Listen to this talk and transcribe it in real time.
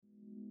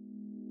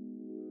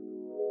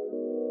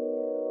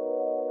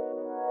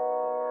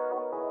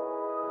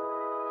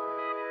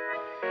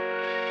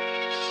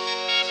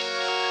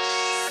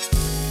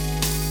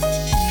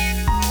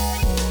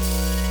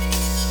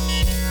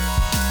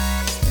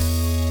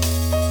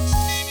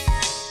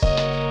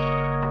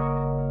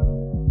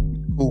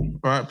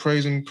right,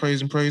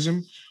 praise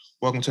him.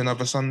 Welcome to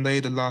another Sunday,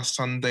 the last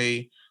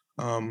Sunday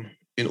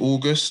in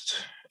August.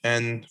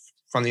 And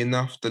funnily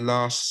enough, the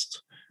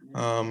last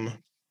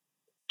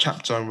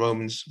chapter in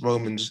Romans,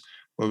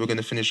 where we're going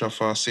to finish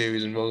off our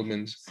series in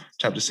Romans,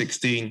 chapter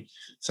 16.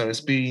 So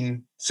it's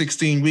been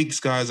 16 weeks,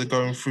 guys, of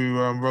going through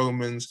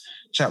Romans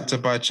chapter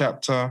by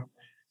chapter.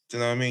 Do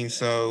you know what I mean?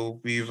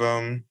 So we've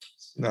done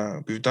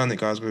it,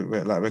 guys.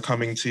 We're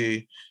coming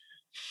to,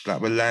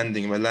 like, we're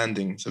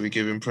landing. So we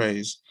give him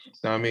praise. You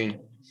know what I mean?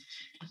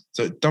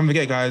 So don't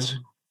forget, guys,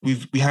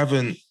 we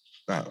haven't,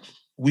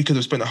 we could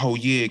have spent a whole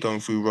year going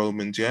through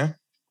Romans, yeah?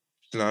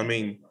 You know what I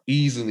mean?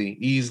 Easily.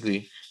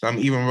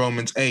 Even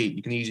Romans 8,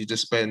 you can easily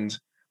just spend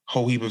a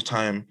whole heap of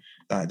time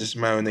just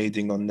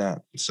marinating on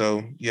that.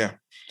 So yeah,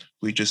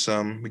 we just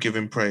we give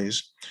him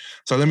praise.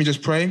 So let me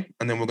just pray,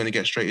 and then we're going to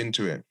get straight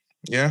into it.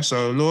 Yeah,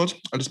 so Lord,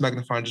 I just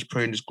magnify and just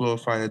pray and just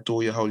glorify and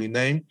adore your holy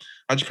name.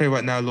 I just pray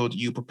right now, Lord,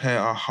 you prepare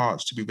our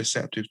hearts to be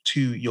receptive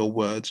to your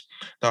words,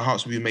 that our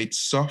hearts will be made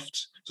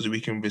soft so that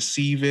we can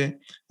receive it,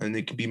 and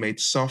it can be made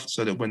soft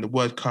so that when the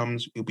word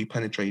comes, it will be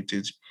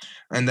penetrated,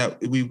 and that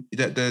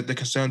the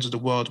concerns of the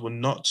world will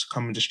not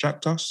come and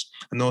distract us,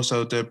 and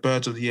also the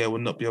birds of the air will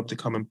not be able to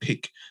come and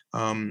pick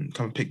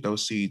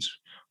those seeds.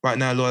 Right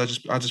now, Lord,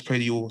 I just pray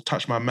that you will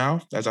touch my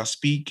mouth as I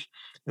speak.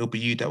 It'll be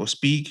you that will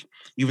speak.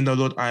 Even though,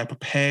 Lord, I am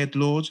prepared,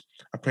 Lord,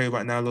 I pray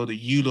right now, Lord, that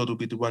you, Lord, will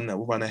be the one that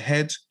will run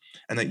ahead,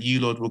 and that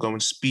you, Lord, will go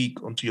and speak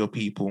unto your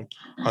people.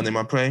 In your name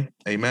I pray.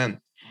 Amen.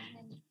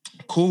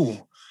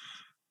 Cool.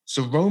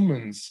 So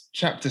Romans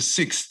chapter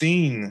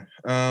 16.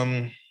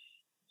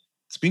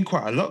 It's been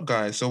quite a lot,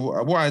 guys.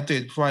 So what I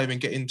did before I even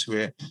get into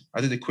it,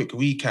 I did a quick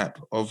recap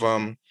of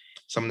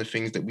some of the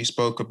things that we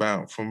spoke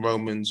about from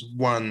Romans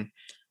 1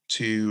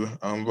 to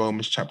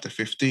Romans chapter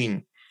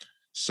 15.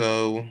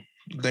 So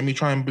let me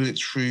try and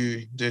blitz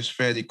through this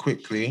fairly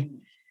quickly.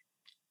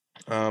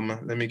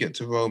 Let me get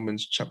to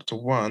Romans chapter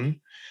 1.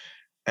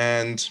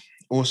 And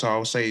also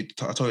I'll say,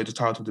 I told you the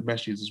title of the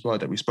message as well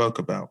that we spoke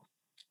about.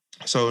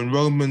 So in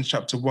Romans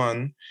chapter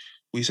 1,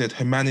 we said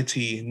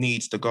humanity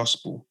needs the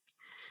gospel.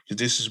 So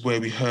this is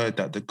where we heard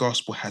that the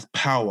gospel has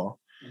power.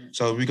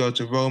 So we go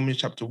to Romans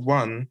chapter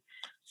 1,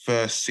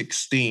 verse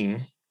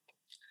 16.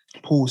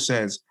 Paul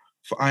says,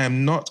 "For I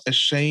am not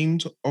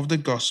ashamed of the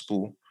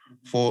gospel,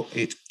 for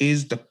it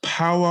is the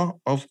power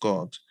of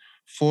God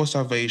for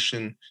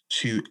salvation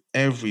to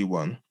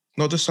everyone,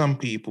 not to some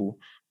people,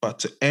 but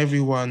to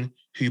everyone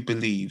who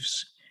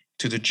believes,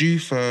 to the Jew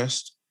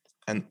first,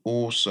 and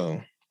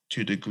also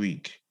to the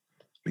Greek."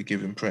 We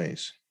give him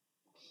praise.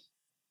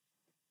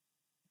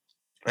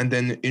 And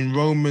then in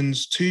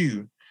Romans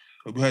 2,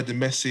 we heard the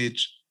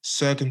message,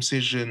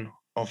 circumcision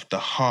of the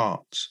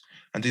heart.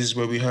 And this is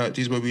where we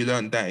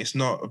learned that it's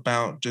not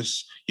about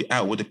just your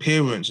outward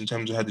appearance in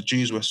terms of how the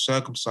Jews were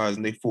circumcised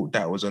and they thought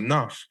that was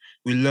enough.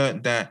 We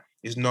learned that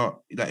it's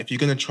not, that if you're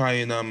going to try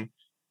and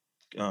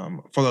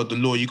follow the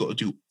law, you got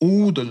to do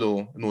all the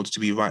law in order to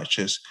be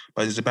righteous,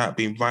 but it's about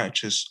being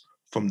righteous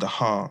from the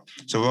heart.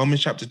 So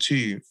Romans chapter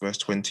 2, verse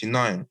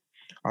 29,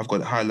 I've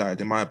got it highlighted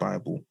in my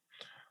Bible.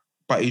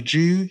 "But a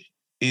Jew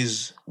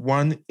is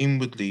one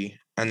inwardly,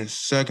 and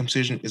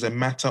circumcision is a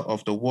matter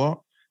of the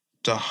what?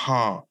 The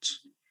heart.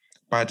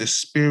 By the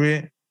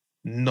Spirit,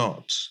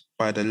 not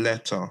by the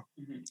letter.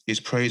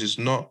 His praise is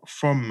not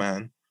from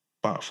man,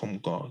 but from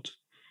God."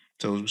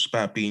 So it's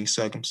about being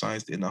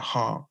circumcised in the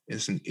heart.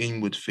 It's an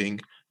inward thing,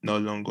 no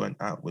longer an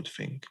outward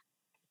thing.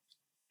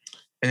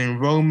 And in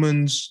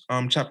Romans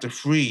chapter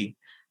 3,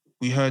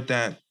 we heard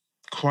that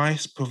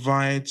Christ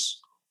provides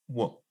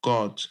what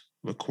God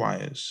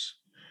requires.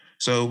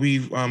 So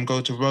we go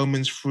to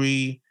Romans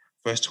 3,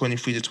 verse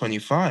 23 to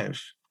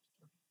 25.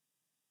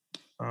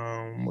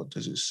 What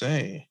does it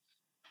say?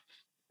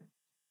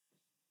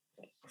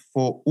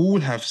 "For all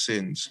have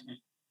sinned."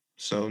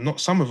 So not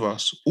some of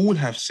us, all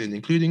have sinned,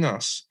 including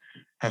us,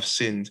 have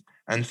sinned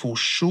and fall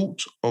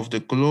short of the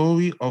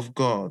glory of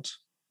God,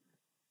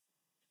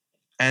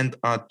 and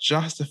are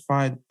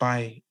justified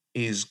by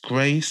his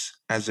grace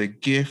as a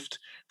gift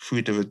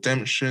through the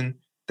redemption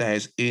that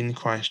is in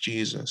Christ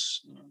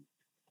Jesus.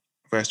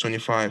 Verse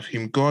 25,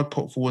 "Whom God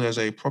put forward as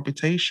a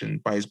propitiation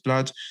by his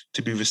blood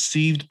to be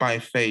received by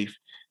faith.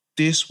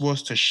 This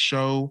was to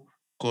show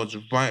God's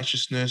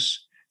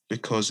righteousness,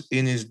 because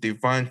in his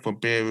divine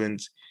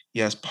forbearance he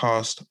has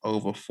passed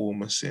over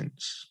former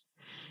sins."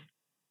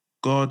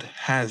 God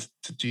has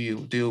to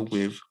deal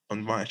with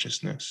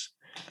unrighteousness,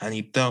 and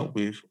he dealt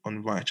with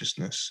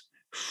unrighteousness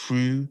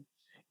through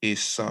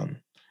his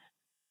Son.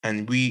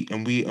 And we're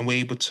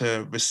able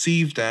to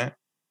receive that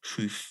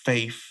through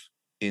faith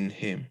in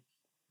him.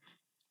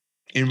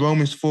 In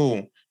Romans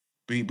 4,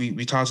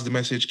 we titled the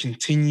message,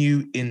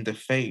 "Continue in the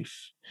Faith."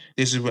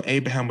 This is where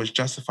Abraham was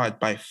justified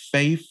by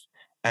faith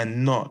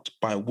and not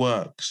by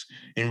works.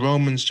 In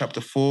Romans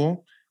chapter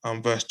 4,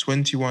 verse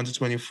 21 to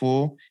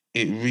 24,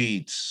 it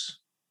reads,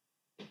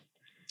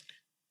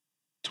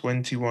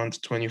 21 to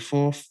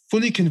 24,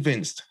 "Fully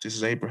convinced," this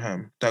is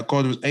Abraham, "that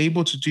God was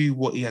able to do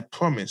what he had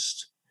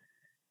promised.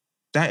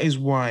 That is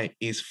why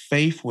his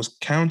faith was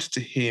counted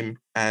to him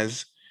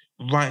as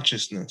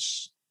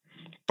righteousness.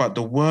 But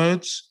the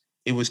words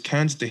it was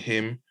counted to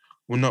him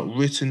were not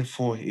written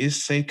for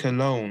his sake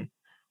alone,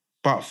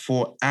 but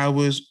for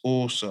ours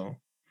also.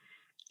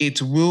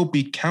 It will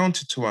be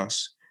counted to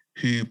us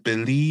who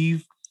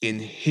believe in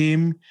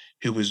him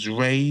who was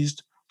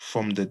raised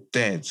from the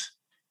dead,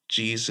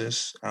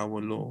 Jesus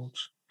our Lord.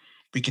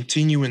 We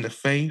continue in the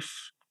faith,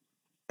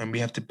 and we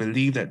have to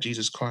believe that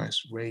Jesus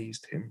Christ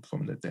raised him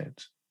from the dead.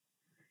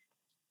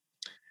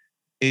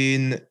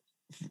 In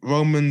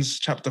Romans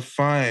chapter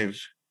 5,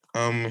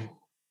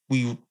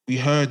 we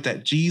heard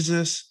that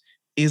Jesus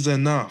is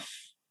enough.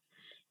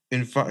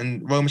 In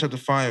Romans chapter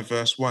 5,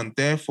 verse 1,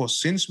 therefore,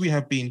 since we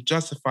have been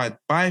justified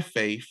by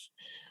faith,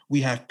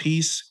 we have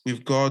peace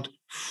with God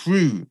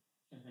through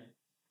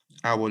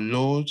our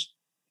Lord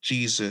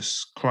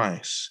Jesus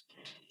Christ.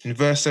 In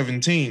verse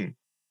 17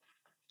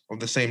 of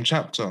the same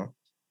chapter,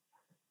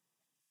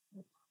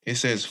 it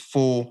says,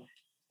 for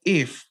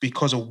if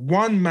because of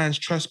one man's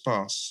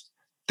trespass,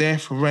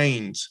 death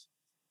reigns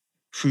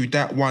through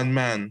that one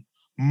man,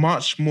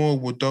 much more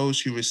will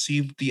those who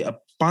receive the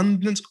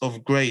abundance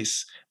of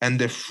grace and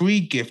the free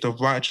gift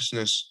of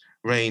righteousness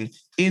reign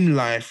in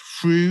life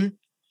through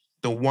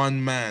the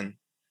one man,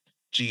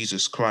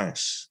 Jesus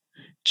Christ.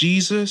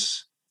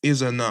 Jesus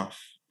is enough.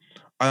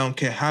 I don't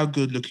care how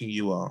good looking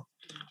you are.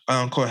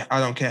 I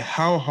don't care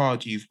how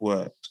hard you've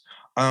worked.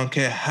 I don't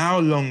care how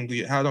long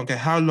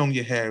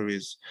your hair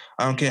is.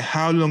 I don't care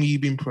how long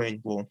you've been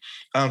praying for.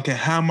 I don't care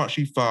how much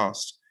you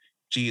fast.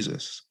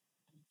 Jesus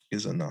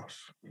is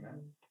enough.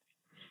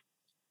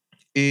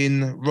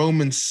 In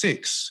Romans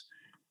 6,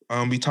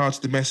 we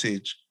titled the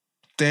message,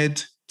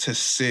 Dead to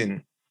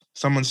Sin.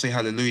 Someone say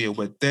hallelujah,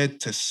 we're dead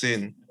to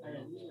sin.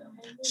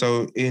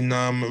 So in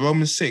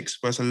Romans 6,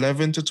 verse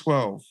 11 to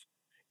 12,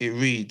 it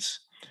reads,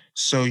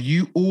 so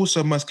you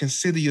also must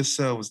consider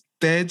yourselves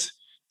dead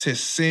to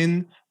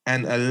sin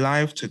and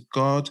alive to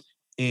God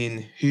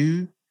in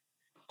who?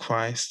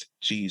 Christ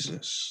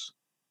Jesus.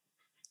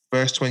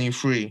 Verse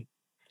 23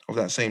 of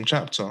that same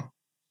chapter.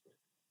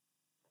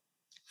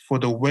 For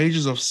the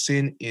wages of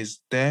sin is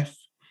death,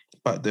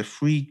 but the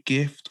free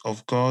gift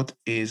of God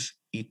is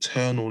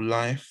eternal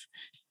life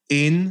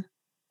in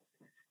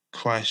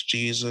Christ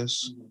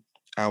Jesus,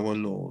 our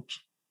Lord.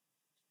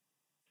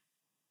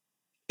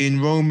 In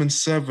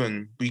Romans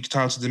 7, we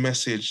titled the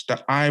message,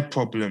 the I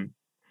problem.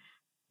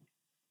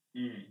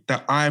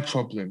 The I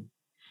problem.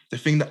 The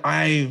thing that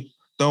I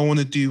don't want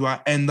to do, I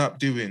end up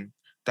doing.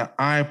 The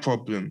I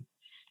problem.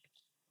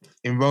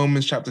 In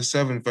Romans chapter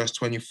 7, verse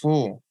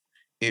 24,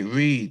 it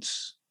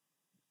reads,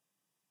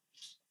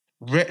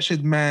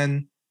 wretched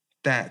man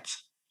that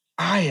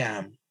I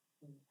am,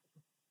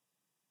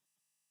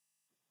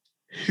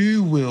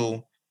 who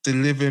will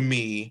deliver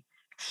me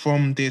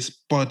from this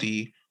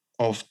body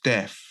of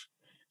death?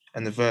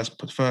 And the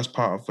first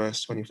part of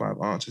verse 25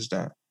 answers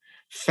that.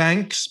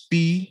 Thanks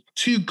be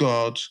to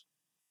God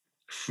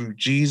through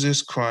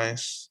Jesus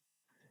Christ,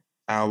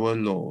 our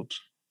Lord.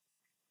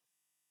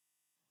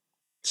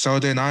 So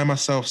then I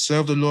myself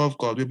serve the law of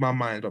God with my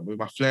mind, but with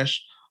my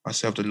flesh, I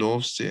serve the law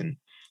of sin.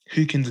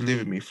 Who can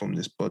deliver me from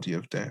this body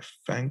of death?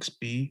 Thanks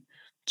be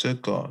to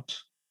God.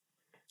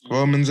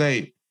 Romans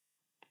 8.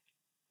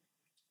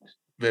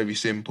 Very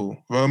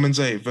simple. Romans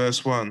 8,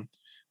 verse 1.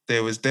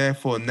 There is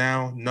therefore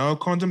now no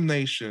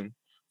condemnation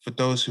for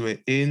those who are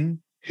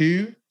in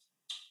who?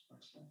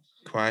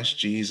 Christ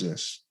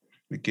Jesus.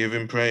 We give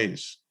him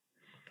praise.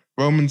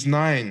 Romans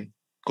 9,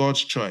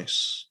 God's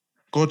choice.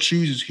 God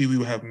chooses who we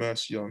will have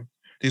mercy on.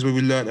 This is where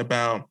we learned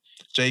about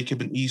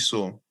Jacob and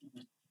Esau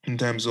in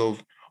terms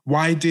of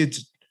what did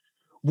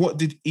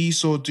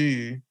Esau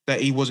do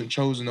that he wasn't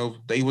chosen over,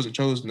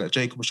 that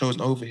Jacob was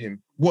chosen over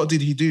him? What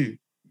did he do?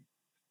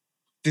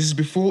 This is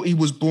before he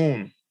was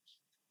born.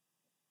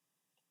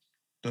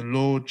 The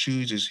Lord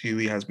chooses who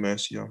he has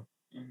mercy on.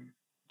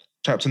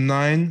 Chapter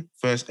 9,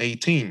 verse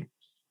 18.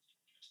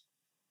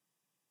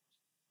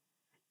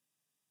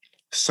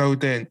 So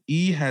then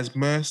he has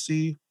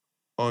mercy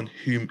on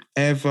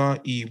whomever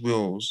he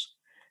wills,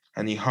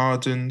 and he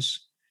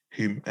hardens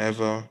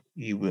whomever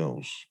he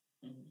wills.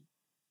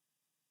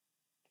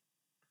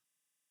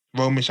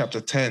 Romans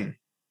chapter 10,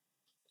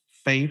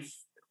 faith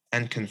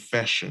and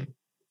confession.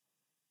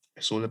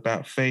 It's all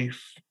about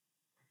faith.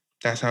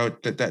 That's how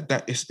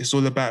it's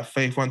all about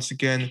faith. Once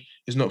again,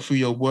 it's not through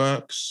your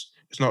works.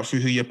 It's not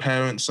through who your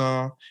parents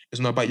are. It's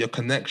not about your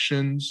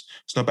connections.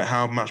 It's not about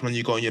how much money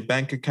you got on your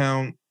bank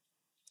account.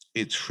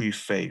 It's through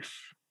faith.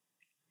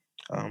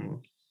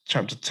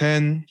 Chapter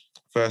 10,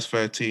 verse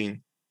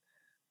 13.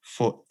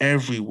 For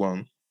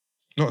everyone,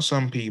 not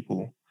some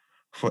people,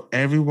 for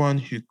everyone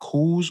who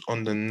calls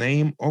on the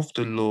name of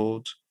the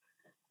Lord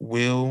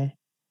will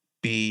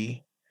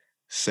be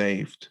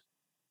saved.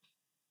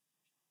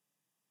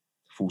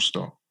 Full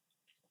stop.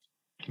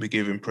 We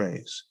give him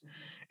praise.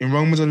 In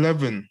Romans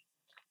 11,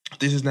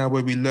 this is now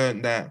where we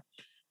learn that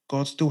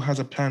God still has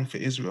a plan for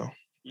Israel.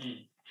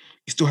 He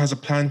still has a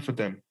plan for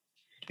them.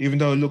 Even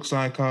though it looks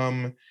like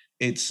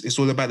it's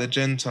all about the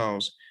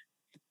Gentiles,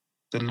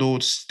 the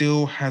Lord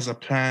still has a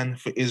plan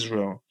for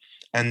Israel.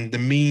 And the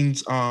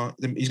means are,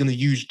 he's going to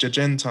use the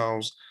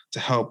Gentiles to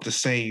help to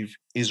save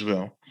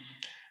Israel.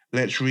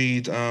 Let's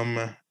read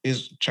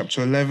is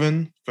chapter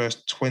 11,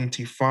 verse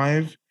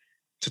 25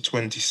 to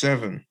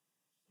 27.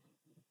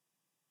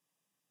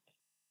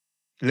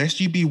 Lest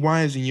you be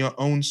wise in your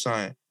own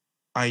sight,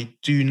 I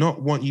do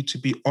not want you to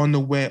be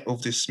unaware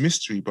of this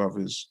mystery,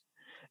 brothers.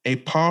 A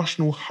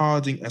partial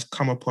hardening has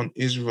come upon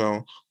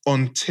Israel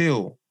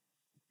until,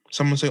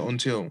 someone say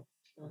until.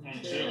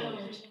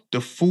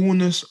 The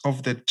fullness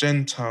of the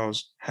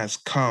Gentiles has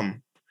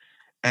come.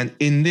 And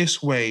in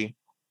this way,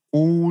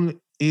 all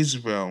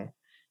Israel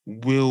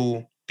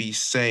will be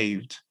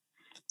saved.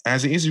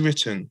 As it is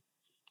written,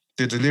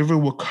 the deliverer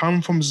will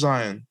come from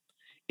Zion.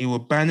 He will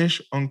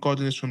banish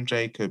ungodliness from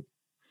Jacob.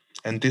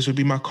 And this will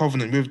be my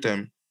covenant with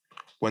them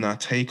when I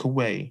take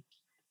away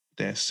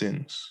their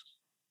sins.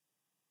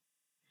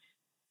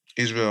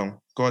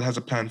 Israel, God has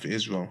a plan for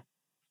Israel.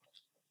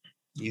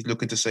 He's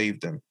looking to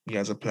save them. He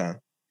has a plan.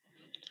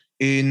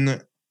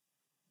 In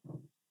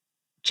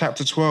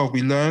chapter 12,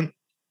 we learn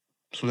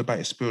it's all about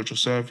his spiritual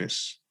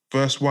service.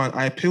 Verse 1,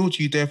 I appeal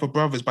to you, therefore,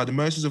 brothers, by the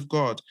mercies of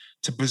God,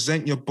 to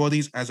present your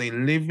bodies as a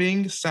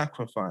living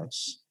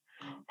sacrifice,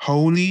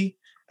 holy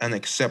and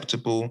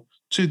acceptable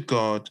to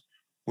God,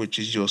 which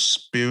is your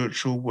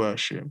spiritual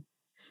worship.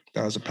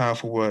 That was a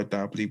powerful word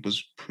that I believe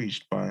was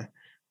preached by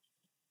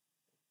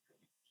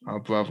our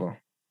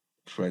brother,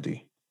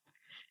 Freddie.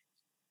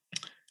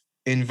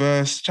 In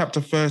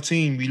chapter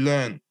 13, we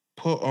learn,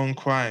 put on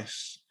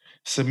Christ,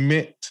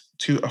 submit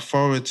to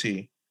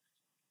authority.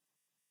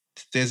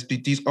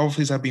 These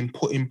offices have been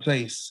put in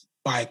place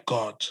by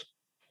God.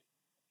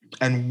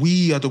 And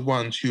we are the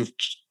ones who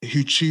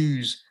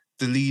choose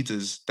the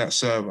leaders that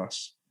serve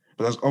us.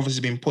 But that's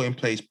obviously been put in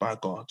place by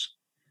God.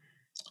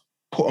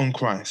 Put on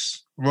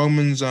Christ.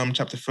 Romans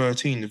chapter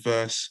 13,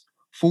 verse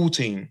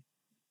 14.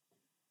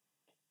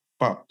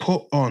 But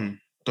put on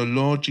the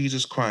Lord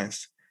Jesus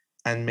Christ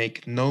and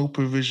make no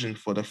provision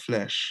for the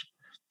flesh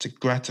to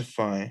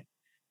gratify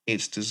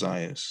its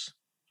desires.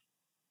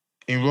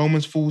 In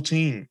Romans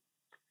 14,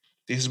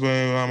 this is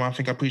where I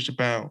think I preached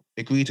about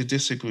agree to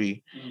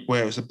disagree,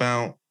 where it's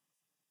about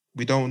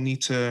we don't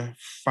need to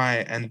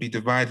fight and be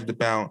divided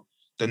about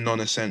the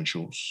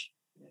non-essentials,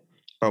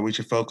 but we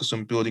should focus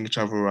on building each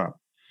other up.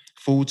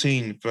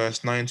 14,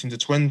 verse 19 to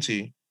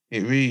 20,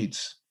 it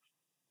reads,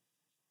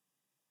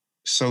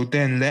 so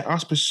then let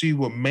us pursue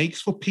what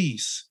makes for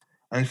peace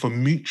and for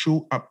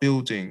mutual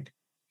upbuilding.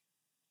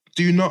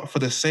 Do not, for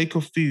the sake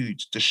of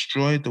food,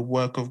 destroy the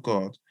work of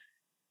God.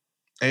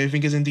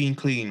 Everything is indeed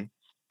clean,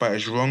 but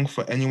it's wrong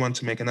for anyone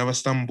to make another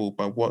stumble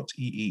by what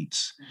he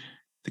eats.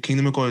 The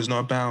kingdom of God is not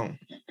about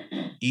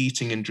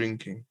eating and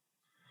drinking.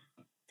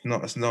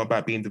 It's not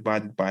about being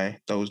divided by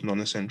those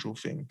non-essential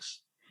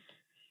things.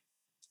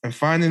 And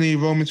finally,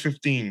 Romans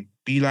 15,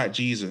 be like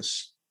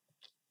Jesus.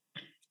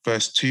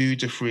 Verse 2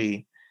 to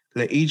 3,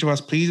 let each of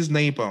us please his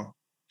neighbor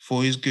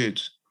for his good,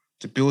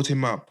 to build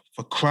him up.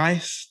 For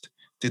Christ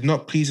did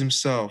not please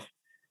himself,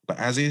 but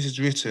as it is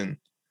written,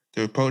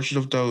 the reproaches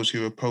of those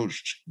who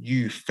reproached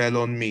you fell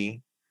on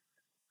me.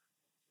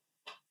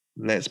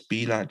 Let's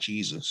be like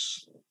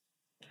Jesus.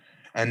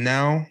 And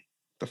now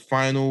the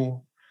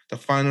final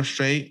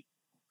straight,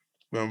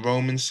 we're on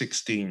Romans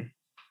 16.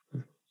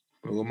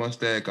 We're almost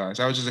there, guys.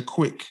 That was just a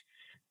quick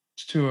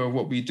tour of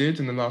what we did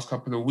in the last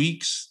couple of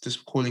weeks,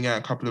 just calling out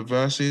a couple of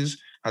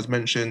verses. As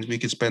mentioned, we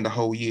could spend a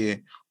whole year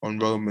on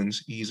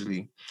Romans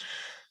easily.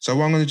 So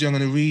what I'm going to do, I'm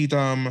going to read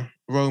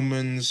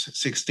Romans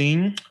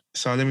 16.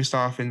 So let me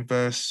start off in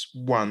verse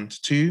 1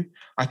 to 2.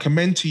 I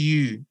commend to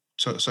you,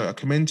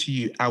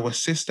 our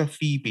sister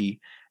Phoebe,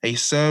 a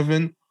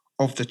servant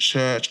of the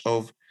church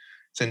of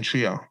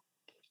Centria.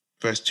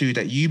 Verse 2,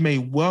 that you may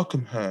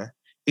welcome her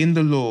in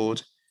the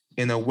Lord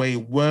in a way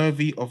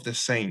worthy of the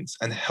saints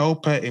and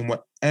help her in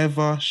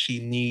whatever she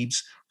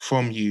needs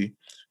from you,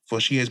 for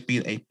she has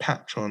been a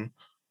patron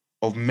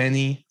of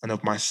many and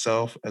of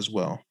myself as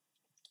well.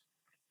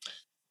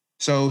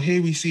 So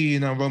here we see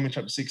in Romans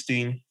chapter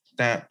 16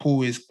 that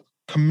Paul is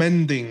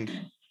commending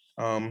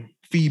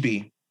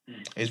Phoebe.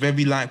 It's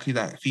very likely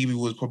that Phoebe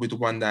was probably the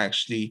one that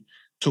actually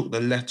took the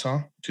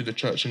letter to the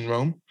church in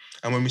Rome.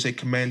 And when we say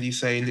commend, he's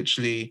saying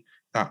literally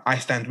that I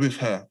stand with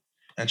her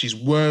and she's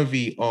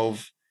worthy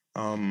of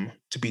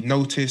to be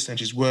noticed and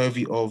she's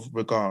worthy of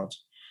regard.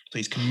 So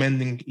he's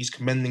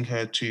commending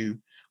her to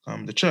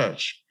the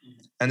church.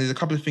 And there's a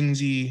couple of things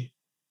he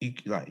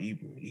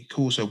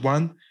calls her.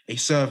 One, a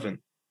servant.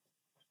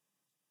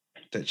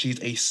 That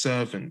she's a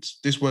servant.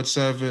 This word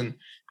servant,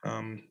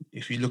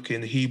 if you look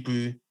in the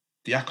Hebrew,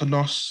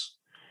 diakonos,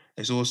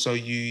 is also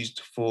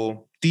used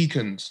for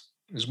deacons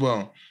as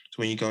well. So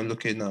when you go and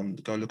look in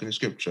the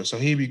scripture. So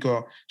here we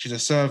go. She's a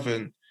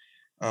servant,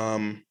 a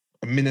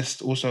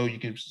minister. Also, you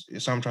can in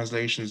some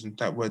translations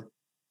that word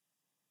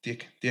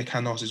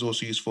diakonos is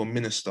also used for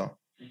minister.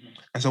 Mm-hmm.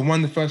 And so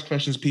one of the first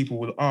questions people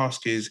will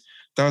ask is,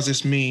 does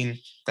this mean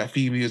that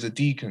Phoebe is a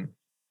deacon?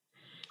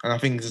 And I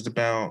think this is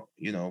about,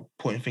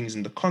 putting things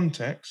into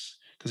context,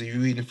 because if you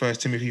read in 1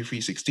 Timothy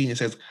 3:16, it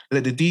says,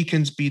 let the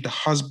deacons be the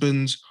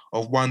husbands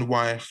of one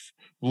wife,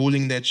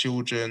 ruling their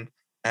children,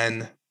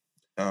 and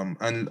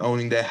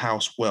owning their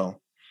house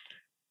well.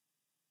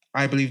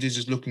 I believe this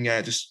is looking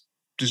at this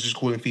is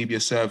calling Phoebe a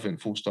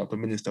servant, full stop, a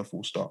minister,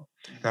 full stop.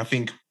 And I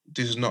think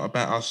this is not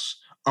about us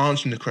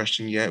answering the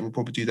question yet. We'll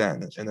probably do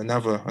that in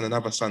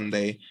another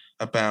Sunday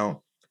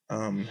about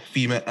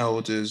female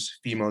elders,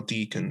 female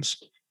deacons.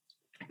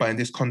 But in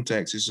this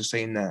context, it's just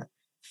saying that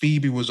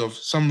Phoebe was of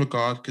some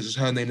regard because it's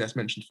her name that's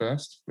mentioned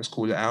first. Let's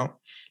call it out.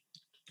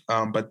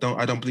 But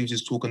I don't believe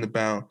this talking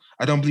about.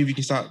 I don't believe you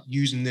can start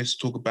using this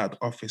to talk about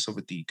the office of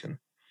a deacon.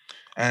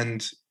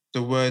 And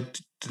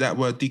that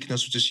word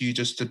deaconess was just used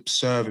just to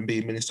serve and be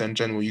a minister in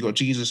general. You got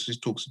Jesus who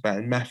talks about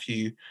in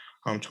Matthew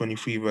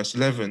 23 verse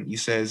 11. He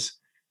says,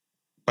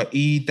 "But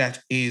he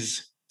that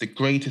is the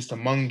greatest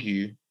among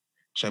you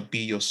shall be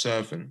your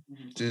servant."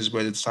 This is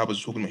where the disciples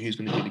are talking about who's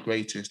going to be the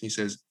greatest. And he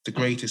says, the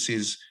greatest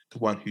is the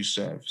one who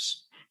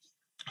serves.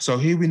 So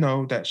here we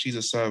know that she's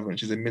a servant,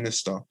 she's a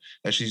minister,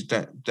 and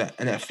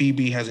that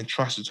Phoebe has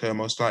entrusted her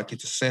most likely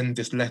to send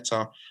this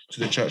letter to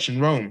the church in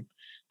Rome.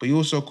 But he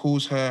also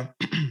calls her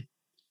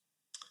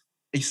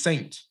a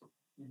saint.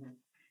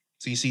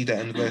 So you see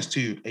that in verse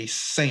 2, a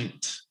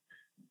saint.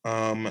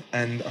 And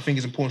I think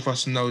it's important for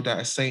us to know that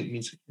a saint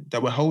means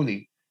that we're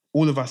holy.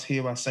 All of us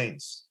here are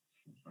saints.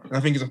 And I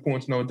think it's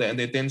important to know that, and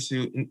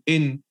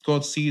then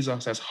God sees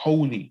us as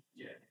holy,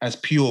 as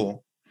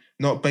pure,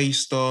 not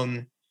based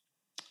on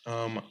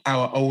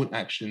our own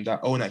actions,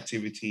 our own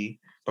activity,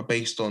 but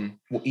based on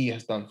what he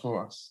has done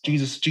for us.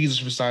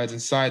 Jesus resides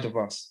inside of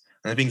us.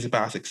 And I think it's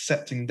about us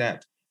accepting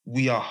that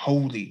we are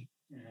holy,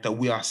 that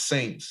we are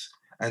saints.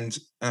 And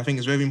I think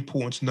it's very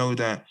important to know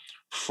that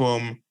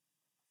from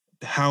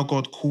how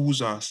God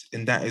calls us,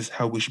 and that is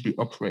how we should be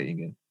operating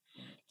in.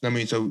 I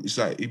mean, so it's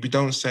like, if we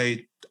don't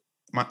say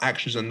my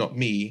actions are not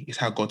me, it's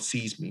how God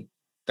sees me.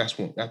 That's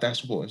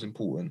what is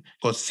important.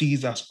 God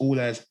sees us all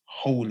as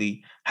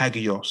holy,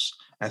 hagios,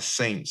 as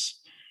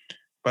saints.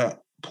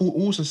 But Paul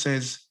also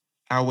says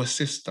our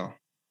sister.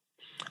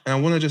 And I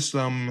want to just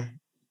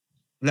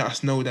let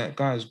us know that,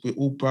 guys, we're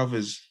all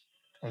brothers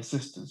and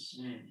sisters.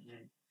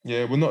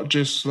 Yeah, we're not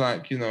just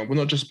like, we're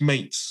not just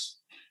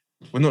mates.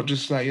 We're not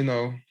just like,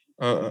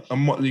 a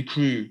motley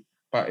crew.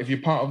 But if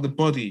you're part of the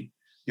body,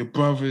 you're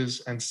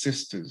brothers and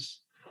sisters.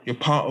 You're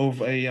part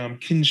of a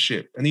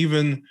kinship. And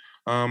even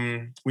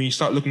when you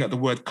start looking at the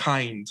word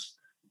kind,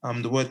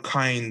 the word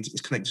kind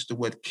is connected to the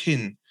word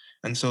kin.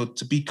 And so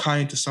to be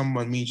kind to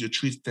someone means you're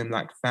treating them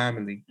like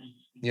family.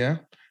 Yeah?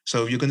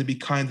 So if you're going to be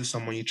kind to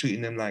someone, you're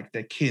treating them like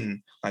they're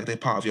kin, like they're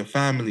part of your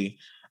family.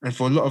 And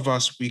for a lot of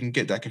us, we can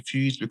get that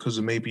confused because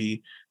of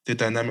maybe the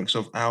dynamics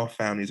of our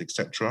families,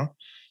 etc.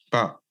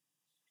 But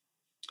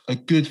a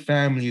good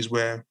family is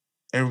where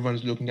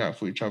everyone's looking out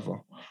for each other.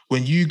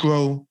 When you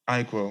grow,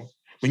 I grow.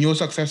 When you're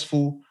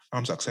successful,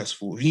 I'm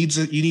successful. If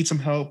you need some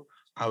help,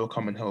 I will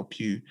come and help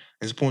you. And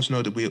it's important to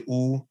know that we're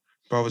all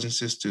brothers and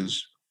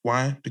sisters.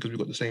 Why? Because we've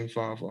got the same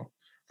father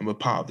and we're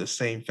part of the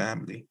same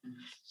family.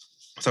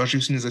 So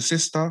she's seen as a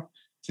sister,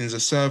 seen as a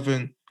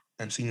servant,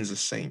 and seen as a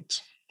saint.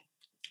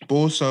 But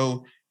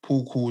also,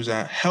 Paul calls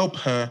out, help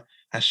her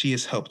as she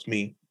has helped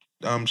me.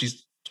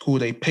 She's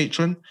called a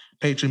patron.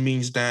 Patron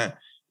means that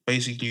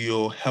basically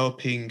you're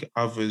helping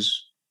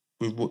others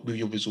with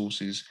your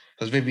resources.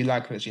 So it's very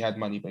likely that she had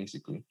money,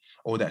 basically,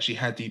 or that she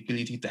had the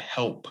ability to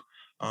help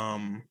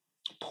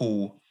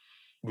Paul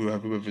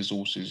with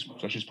resources.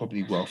 So she's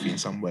probably wealthy in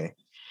some way.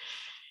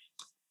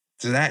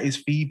 So that is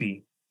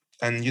Phoebe.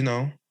 And,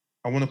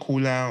 I want to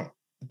call out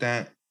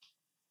that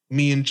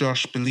me and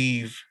Josh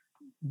believe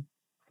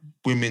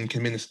women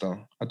can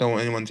minister. I don't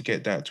want anyone to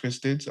get that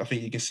twisted. I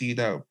think you can see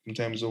that in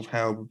terms of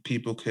how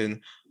people can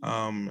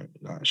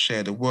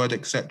share the word,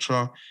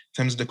 etc. In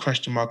terms of the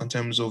question mark, in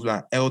terms of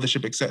like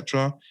eldership,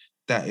 etc.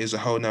 That is a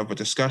whole nother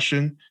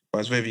discussion. But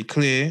it's very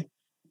clear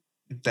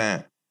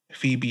that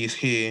Phoebe is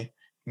here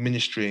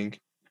ministering,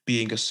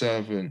 being a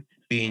servant,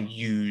 being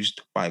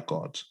used by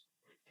God.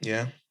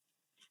 Yeah.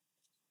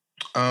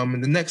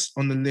 And the next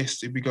on the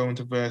list, if we go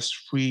into verse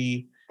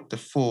 3 to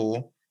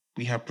 4,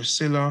 we have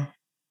Priscilla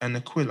and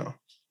Aquila.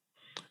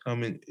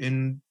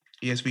 In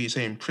ESV, it's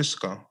saying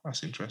Prisca.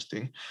 That's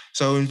interesting.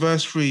 So in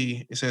verse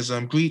 3, it says,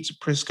 greet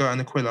Prisca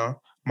and Aquila,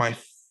 my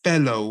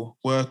fellow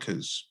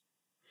workers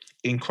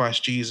in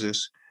Christ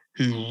Jesus,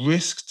 who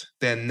risked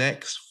their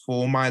necks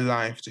for my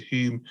life, to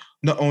whom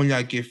not only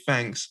I give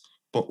thanks,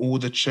 but all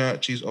the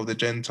churches of the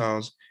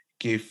Gentiles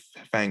give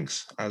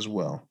thanks as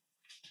well.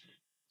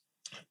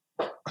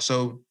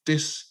 So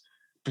this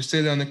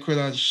Priscilla and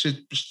Aquila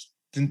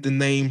the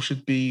name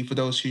should be, for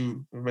those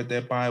who read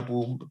their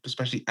Bible,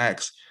 especially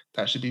Acts,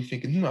 that should be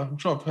thinking, I'm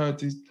sure I've heard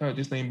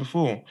this name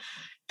before.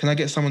 Can I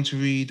get someone to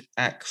read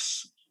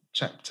Acts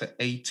chapter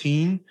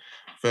 18,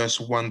 verse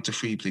 1 to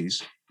 3,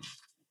 please?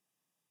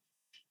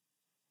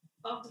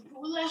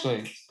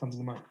 Sorry, come to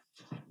the mic.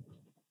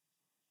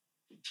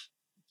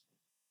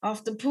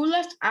 After Paul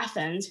left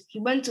Athens, he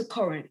went to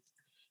Corinth,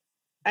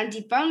 and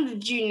he found a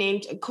Jew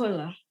named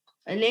Aquila,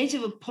 a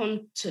native of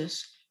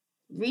Pontus,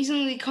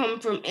 recently come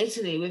from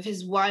Italy with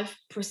his wife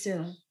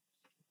Priscilla.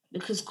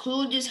 because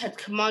Claudius had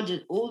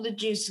commanded all the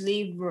Jews to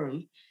leave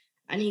Rome,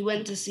 and he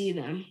went to see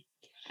them.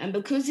 And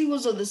because he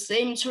was of the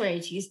same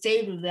trade, he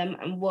stayed with them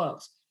and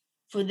worked,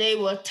 for they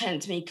were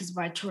tent makers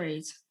by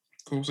trade.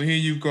 Cool. So here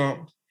you've got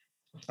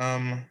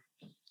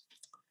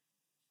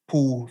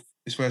Paul,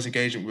 his first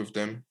engagement with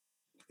them,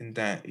 in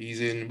that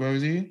he's in, where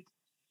is he?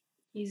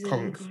 He's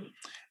Corinth.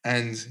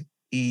 And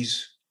he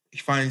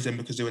finds them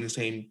because they're in the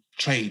same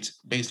trade,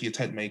 basically a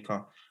tent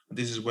maker. And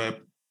this is where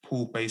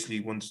Paul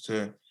basically wanted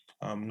to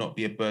not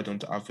be a burden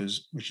to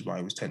others, which is why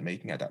he was tent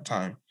making at that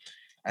time.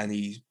 And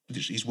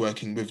he's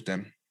working with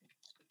them.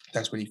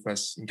 That's when he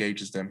first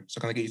engages them.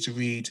 So can I get you to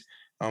read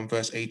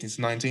verse 18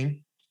 to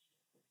 19?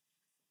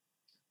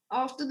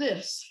 After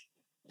this,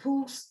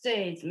 Paul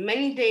stayed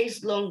many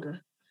days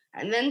longer,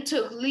 and then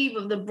took leave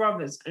of the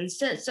brothers and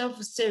set sail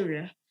for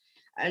Syria,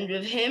 and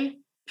with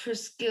him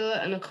Priscilla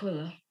and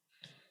Aquila.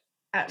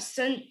 At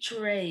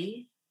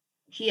Cenchreae,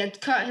 he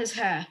had cut his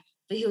hair,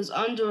 for he was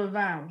under a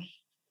vow.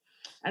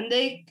 And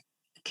they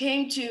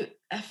came to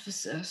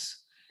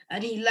Ephesus,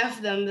 and he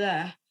left them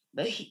there.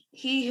 But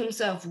he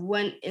himself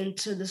went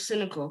into the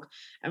synagogue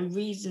and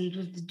reasoned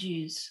with the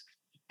Jews.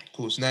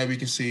 Cool. So now we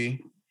can see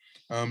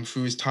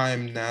through his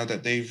time now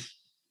that they've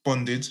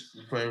bonded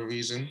for a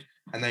reason,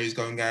 and now he's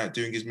going out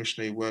doing his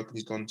missionary work, and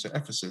he's gone to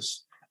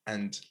Ephesus,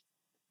 and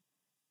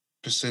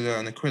Priscilla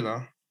and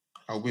Aquila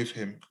are with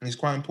him. And it's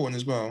quite important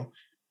as well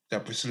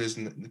that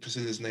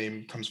Priscilla's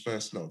name comes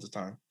first a lot of the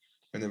time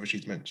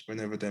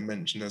whenever they're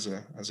mentioned as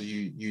a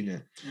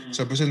unit.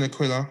 So Priscilla and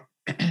Aquila,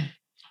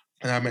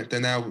 and they're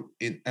now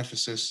in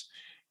Ephesus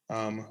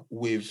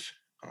with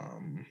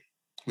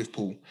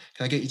Paul.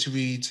 Can I get you to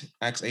read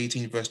Acts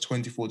 18, verse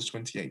 24 to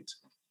 28?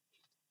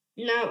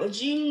 Now a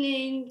Jew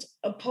named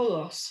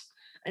Apollos,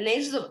 a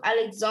native of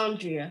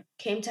Alexandria,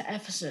 came to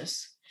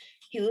Ephesus.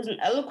 He was an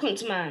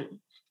eloquent man,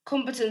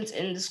 competent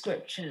in the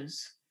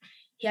scriptures.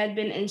 He had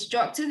been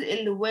instructed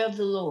in the way of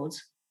the Lord,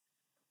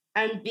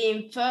 and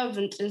being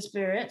fervent in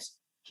spirit,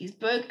 he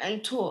spoke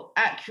and taught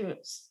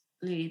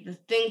accurately the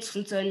things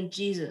concerning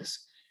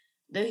Jesus,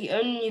 though he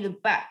only knew the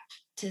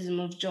baptism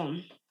of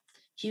John.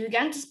 He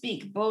began to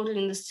speak boldly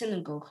in the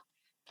synagogue,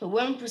 but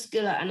when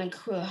Priscilla and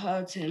Aquila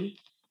heard him,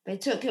 they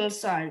took him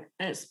aside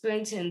and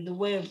explained to him the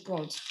way of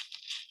God.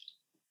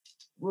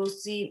 We'll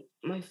see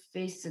my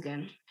face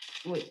again.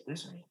 Wait, no,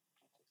 sorry.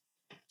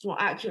 More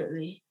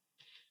accurately.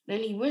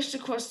 Then he wished to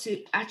cross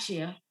to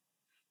Achaia.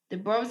 The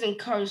brothers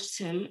encouraged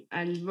him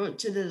and wrote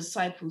to the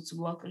disciples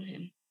to welcome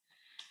him.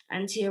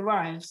 And he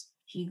arrived.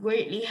 He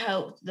greatly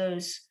helped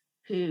those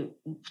who,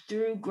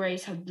 through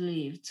grace, had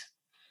believed.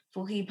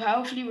 For he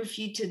powerfully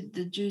refuted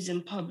the Jews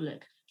in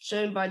public,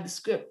 showing by the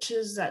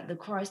scriptures that the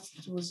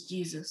Christ was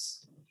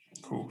Jesus.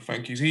 Cool,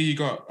 thank you. So here you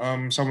got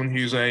someone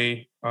who's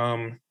a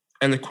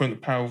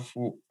eloquent,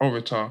 powerful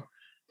orator,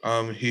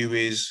 who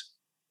is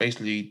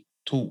basically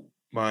taught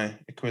by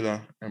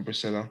Aquila and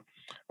Priscilla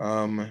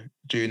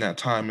during that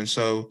time. And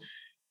so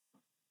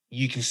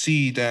you can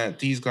see that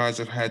these guys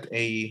have had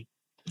a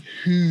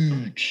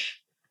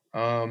huge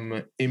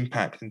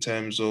impact in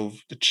terms of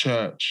the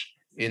church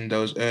in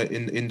those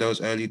in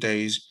those early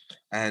days.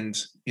 And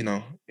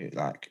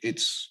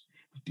it's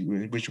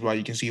which is why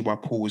you can see why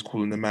Paul is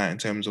calling them out in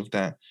terms of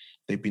that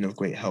they've been of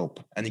great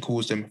help, and he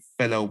calls them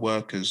fellow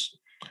workers.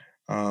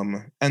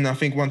 And I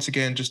think once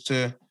again, just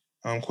to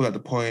call out the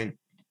point,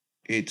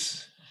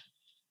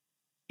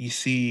 you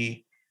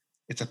see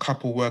it's a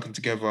couple working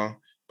together,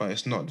 but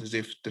it's not as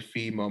if the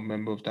female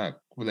member of that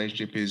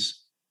relationship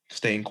is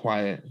staying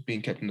quiet,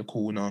 being kept in the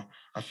corner.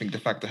 I think the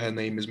fact that her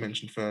name is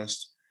mentioned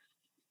first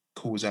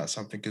calls out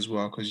something as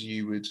well, because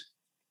you would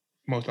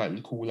most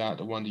likely call out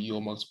the one that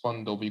you're most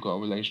fond of, you've got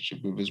a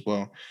relationship with as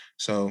well.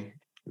 So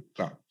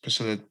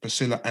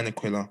Priscilla and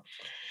Aquila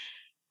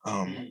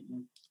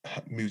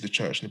moved the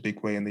church in a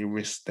big way, and they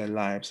risked their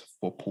lives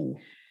for Paul.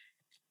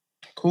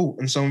 Cool.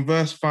 And so in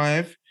verse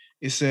 5,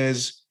 it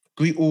says,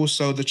 greet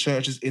also the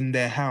churches in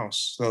their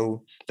house.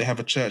 So they have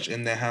a church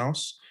in their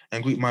house.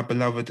 And greet my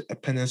beloved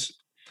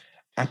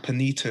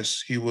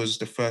Epanetus, who was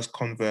the first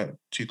convert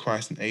to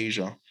Christ in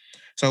Asia.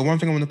 So one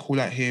thing I want to call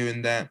out here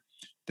in that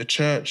the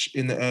church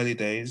in the early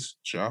days,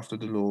 after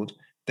the Lord,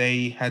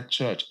 they had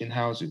church in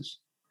houses.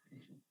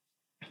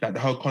 Like the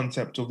whole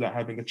concept of like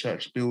having a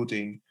church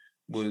building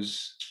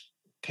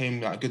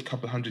came like a good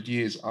couple of 100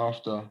 years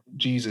after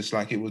Jesus.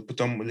 Like it was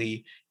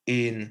predominantly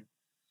in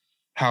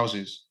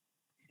houses.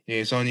 Yeah,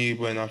 it's only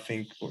when I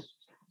think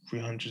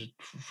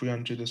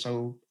 300 or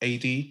so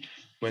AD,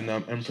 when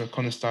Emperor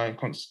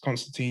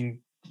Constantine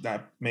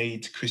that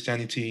made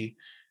Christianity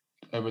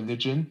a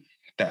religion,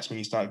 that's when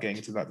you start getting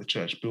into like the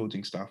church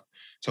building stuff.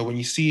 So when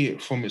you see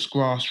it from its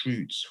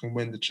grassroots, from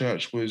when the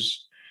church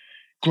was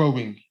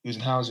growing, it was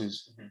in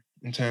houses.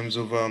 In terms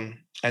of and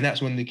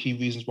that's one of the key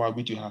reasons why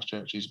we do house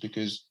churches,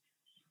 because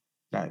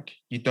like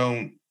you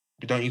don't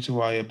need to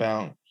worry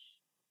about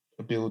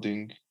a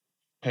building,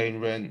 paying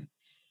rent,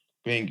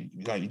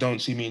 you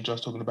don't see me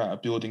just talking about a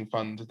building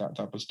fund, that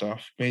type of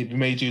stuff. We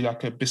may do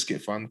like a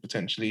biscuit fund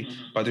potentially,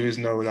 but there is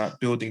no like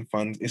building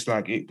fund. It's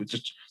like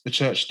the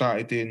church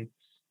started in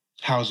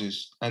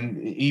houses. And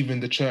even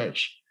the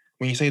church,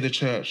 when you say the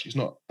church, it's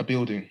not a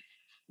building.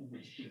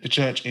 The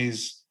church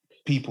is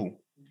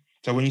people.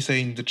 So when you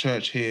say the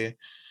church here,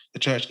 the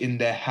church in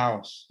their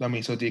house, I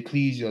mean, so the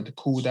ecclesia, the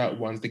called out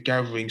ones, the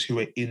gatherings who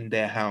are in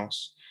their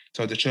house.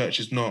 So the church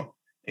is not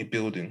a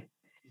building.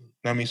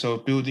 I mean, so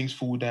if buildings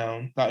fall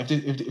down, like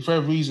if for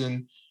a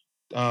reason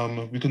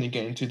we couldn't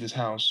get into this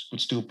house,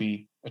 would still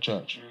be a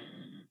church.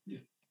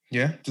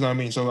 Yeah, do you know what I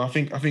mean? So I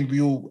think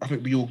we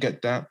all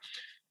get that,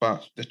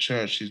 but the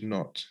church is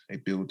not a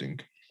building.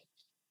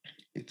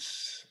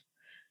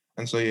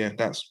 And so yeah,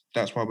 that's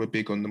why we're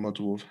big on the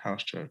model of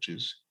house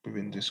churches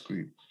within this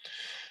group.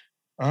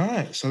 All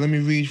right, so let me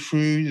read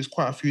through. There's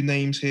quite a few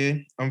names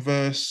here. On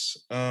verse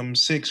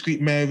 6,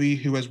 greet Mary,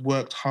 who has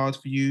worked hard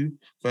for you.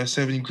 Verse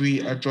 7,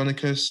 greet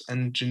Andronicus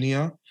and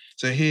Junia.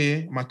 So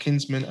here, my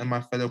kinsmen and my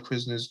fellow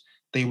prisoners,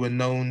 they were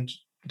known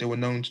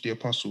to the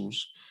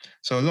apostles.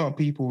 So a lot of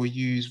people will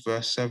use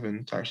verse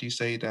 7 to actually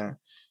say that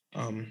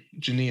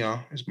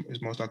Junia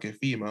is most likely a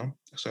female.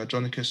 So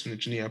Andronicus and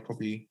Junia are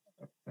probably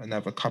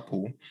another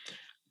couple,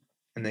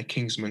 and their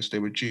kinsmen, so they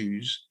were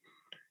Jews.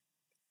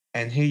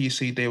 And here you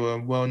see they were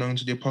well known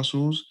to the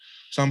apostles.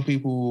 Some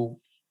people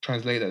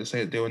translate that to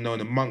say that they were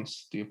known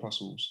amongst the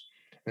apostles.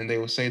 And they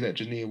will say that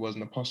Junia was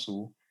an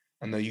apostle,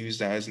 and they'll use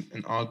that as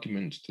an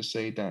argument to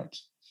say that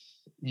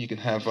you can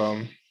have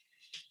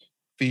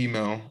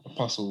female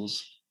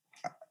apostles.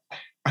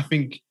 I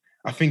think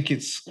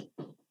it's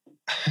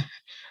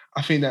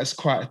I think that's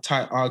quite a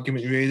tight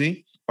argument,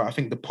 really. But I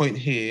think the point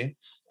here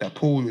that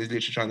Paul is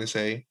literally trying to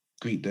say,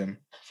 greet them,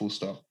 full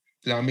stop.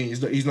 You know what I mean?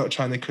 He's not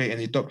trying to create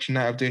any doctrine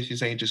out of this. He's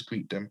saying just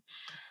greet them.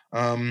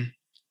 But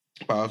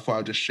I thought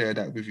I'd just share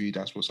that with you.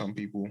 That's what some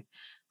people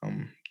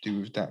do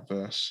with that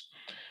verse.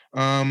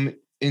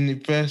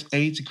 In verse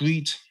 8,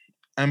 greet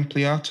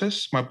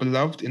Ampliatus, my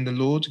beloved in the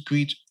Lord.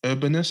 Greet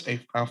Urbanus,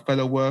 our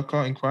fellow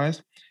worker in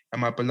Christ,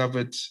 and my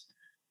beloved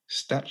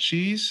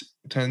Stachys.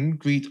 10,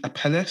 greet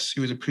Apelles,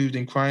 who is approved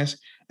in Christ,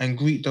 and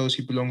greet those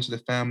who belong to the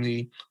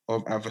family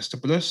of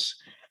Aristobulus,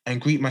 and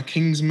greet my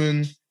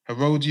kinsman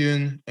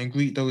Herodian, and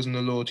greet those in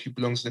the Lord who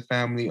belong to the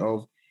family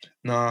of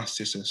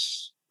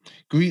Narcissus.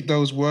 Greet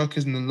those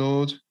workers in the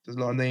Lord. There's a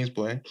lot of names,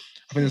 boy. I think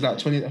there's like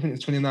 20, I think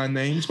it's 29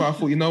 names. But I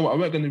thought, you know what, I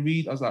wasn't going to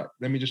read. I was like,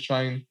 let me just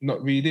try and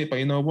not read it. But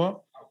you know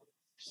what?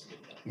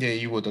 Yeah,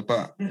 you would have.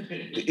 But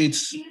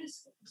there's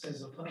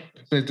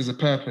a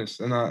purpose,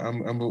 and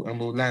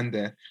we'll land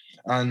there.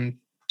 And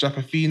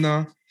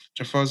Japhethina,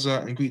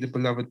 Japhosa, and greet the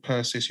beloved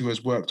Persis, who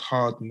has worked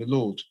hard in the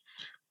Lord.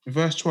 In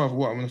verse 12,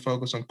 what I'm going to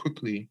focus on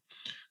quickly.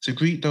 So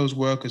greet those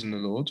workers in the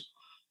Lord.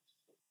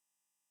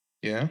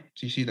 Yeah,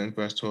 so you see that in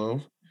verse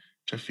 12.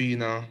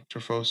 Japhethina,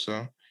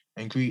 Japhosa,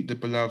 and greet the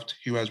beloved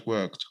who has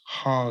worked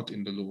hard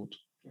in the Lord.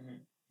 Mm-hmm.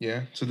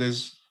 Yeah, so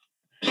there's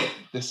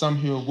some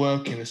who are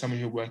working, there's some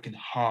who are working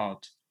hard.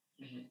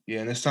 Mm-hmm. Yeah,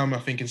 and there's some, I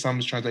think in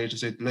some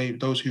translations, say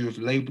those who have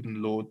labored in the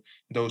Lord,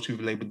 those who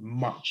have labored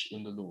much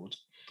in the Lord.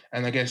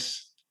 And I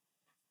guess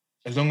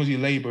as long as you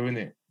labor in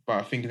it, but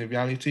I think in the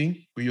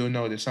reality, we all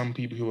know there's some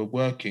people who are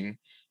working,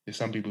 there's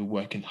some people who are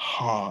working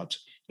hard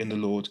in the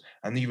Lord.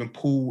 And even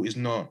Paul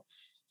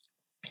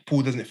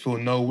doesn't feel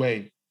no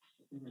way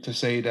to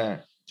say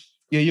that,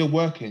 yeah, you're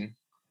working,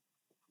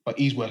 but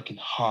he's working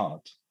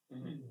hard.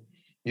 Mm-hmm.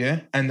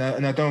 Yeah, and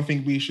I don't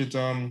think we should,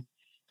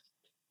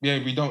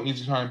 we don't need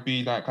to try and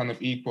be like kind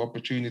of equal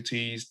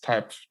opportunities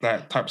type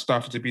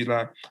stuff to be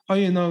like, oh,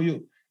 you know,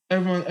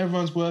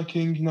 everyone's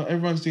working, you know,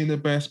 everyone's doing their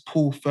best.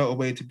 Paul felt a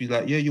way to be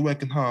like, yeah, you're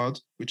working hard,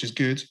 which is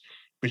good,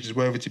 which is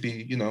worthy to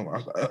be, you know,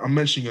 I'm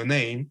mentioning your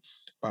name,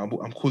 but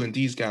I'm calling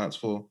these guys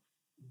for,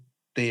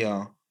 they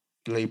are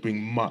laboring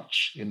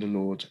much in the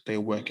Lord. They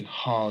are working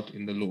hard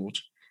in the Lord.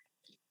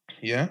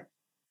 Yeah?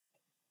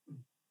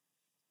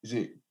 Is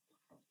it?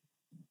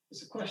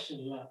 It's a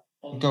question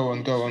like go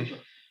on.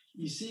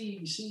 You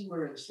see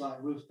where it's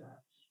like with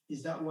that.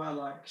 Is that why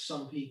like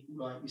some people,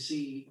 like you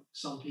see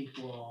some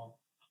people are,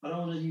 I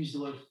don't want to use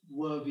the word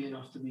worthy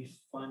enough to be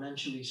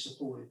financially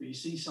supported, but you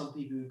see some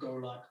people who go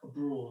like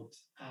abroad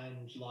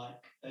and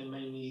like they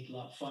may need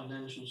like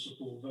financial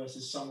support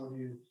versus someone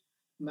who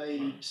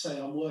may say,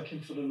 I'm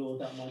working for the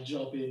Lord at my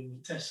job in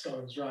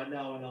Tesco's right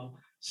now and I'm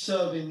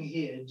serving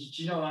here. Do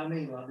you know what I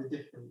mean? Like the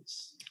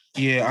difference.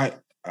 Yeah,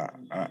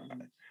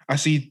 I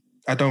see.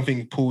 I don't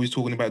think Paul is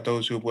talking about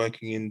those who are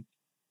working in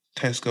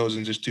Tesco's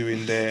and just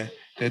doing their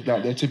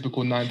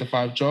typical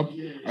 9-to-5 job.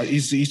 Yeah.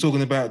 He's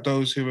talking about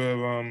those who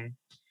are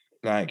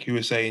who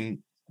are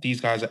saying these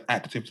guys are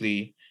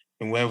actively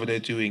in wherever they're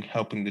doing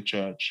helping the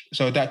church.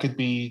 So that could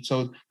be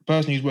the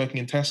person who's working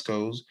in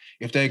Tesco's,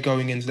 if they're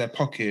going into their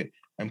pocket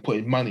and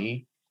putting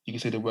money, you can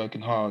say they're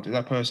working hard. If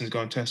that person's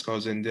going to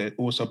Tesco's and they're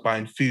also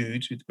buying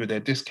food with their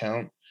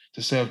discount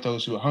to serve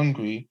those who are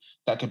hungry,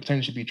 that could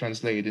potentially be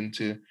translated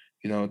into,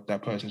 you know,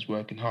 that person's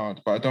working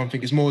hard. But I don't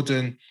think it's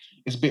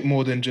a bit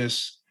more than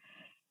just,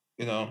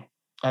 you know,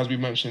 as we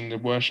mentioned in the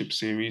worship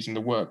series and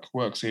the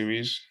work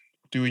series,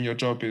 doing your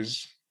job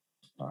is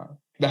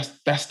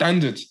that's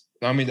standard.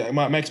 I mean,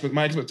 my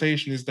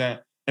expectation is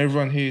that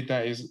everyone here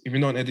that is, if you're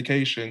not in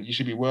education, you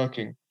should be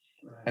working.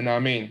 And I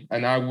mean,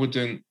 and I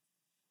wouldn't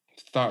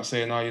start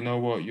saying, oh, you know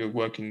what, you're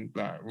working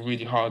like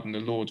really hard in the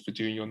Lord for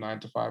doing your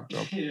 9-to-5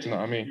 job. Do you know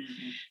what I mean?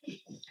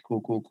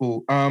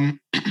 Cool.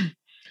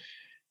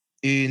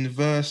 In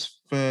verse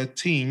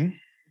 13,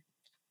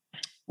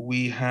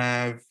 we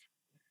have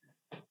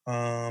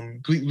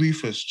Greet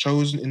Rufus,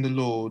 chosen in the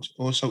Lord,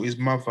 also his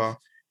mother,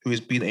 who has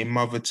been a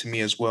mother to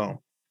me as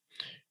well.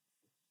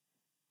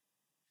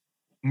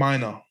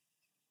 Minor.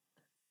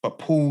 But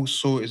Paul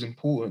saw it as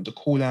important to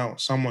call out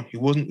someone who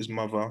wasn't his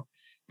mother,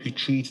 who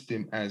treated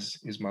him as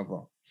his mother.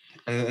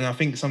 And I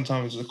think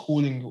sometimes the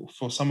calling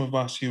for some of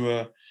us who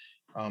are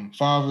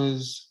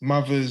fathers,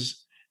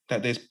 mothers,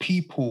 that there's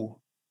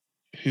people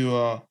who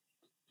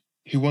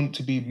want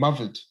to be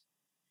mothered,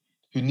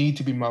 who need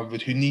to be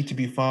mothered, who need to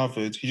be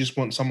fathered, who just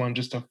want someone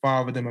just to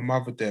father them and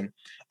mother them.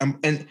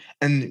 And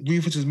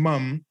Rufus's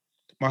mum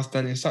must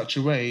have done in such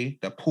a way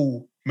that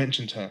Paul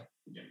mentioned her.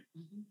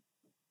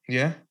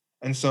 Yeah?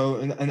 And so,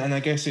 and I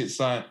guess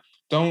it's like,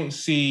 don't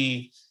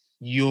see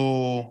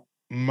your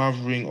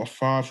mothering or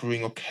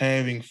fathering or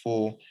caring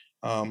for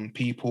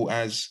people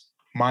as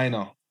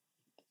minor.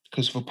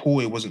 Because for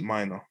Paul, it wasn't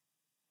minor.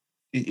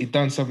 It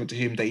done something to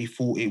him that he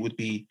thought it would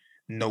be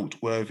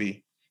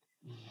noteworthy.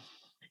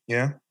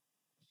 Yeah?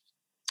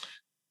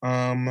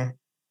 Where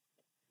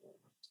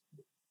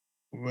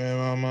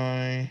am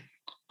I?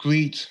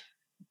 Greet.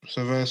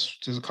 So there's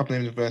a couple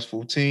names in verse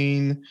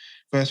 14.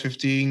 Verse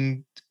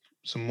 15,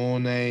 some more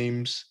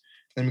names.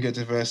 Let me get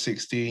to verse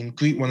 16.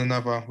 Greet one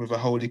another with a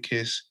holy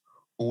kiss.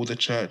 All the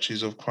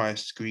churches of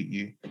Christ greet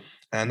you.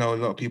 And I know a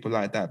lot of people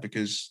like that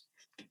because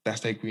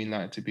that's their green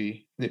light to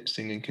be lip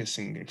singing,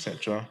 kissing,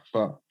 etc.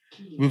 But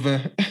with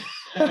a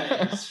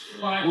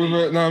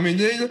no, I mean,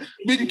 yeah,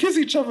 we can kiss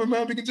each other,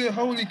 man. We can do a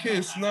holy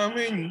kiss. You know what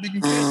I mean? We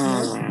can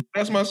kiss, man.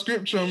 That's my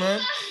scripture, man.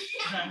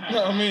 You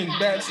know what I mean?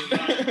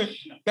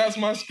 That's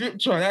my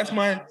scripture. That's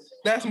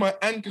my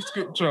anchor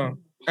scripture.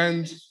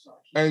 And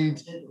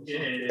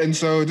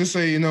so just so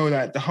you know,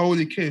 like the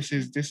holy kiss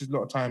is a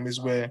lot of time is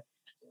where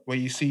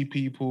you see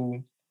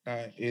people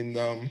in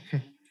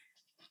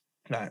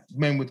like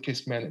men would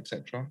kiss men,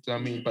 etc. Do you know what I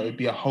mean? But it'd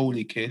be a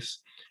holy kiss.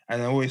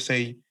 And I always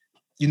say,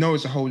 you know,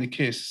 it's a holy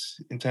kiss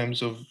in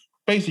terms of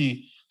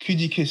basically, could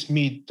you kiss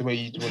me the way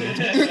you want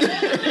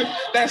to?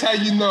 That's how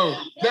you know.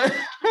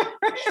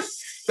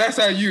 That's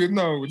how you would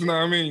know. Do you know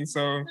what I mean?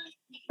 So,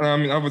 I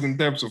mean, other than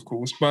Debs, of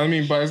course. But I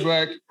mean, but it's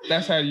like,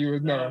 that's how you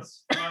would know.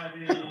 Do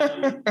you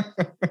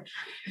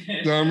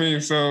know what I mean?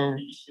 So,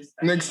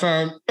 next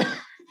time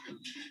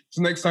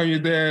you're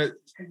there,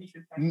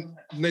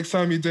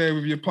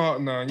 with your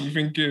partner and you're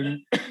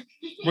thinking,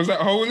 was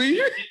that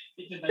holy?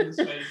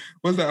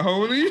 Was that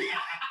holy?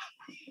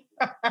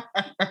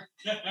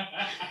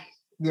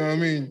 You know what I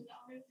mean?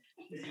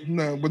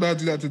 No, would I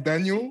do that to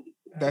Daniel?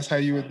 That's how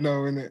you would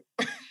know, innit?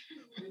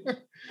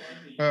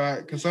 All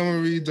right, can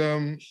someone read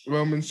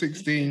Romans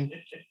 16,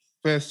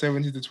 verse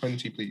 17 to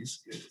 20,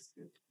 please?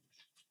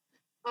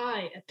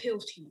 I appeal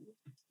to you,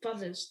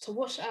 brothers, to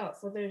watch out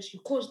for those who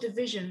cause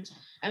divisions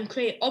and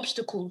create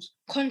obstacles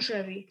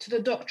contrary to the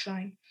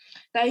doctrine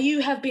that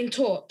you have been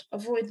taught.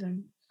 Avoid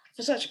them,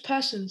 for such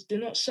persons do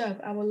not serve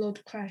our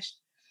Lord Christ,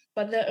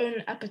 but their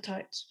own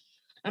appetites.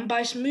 And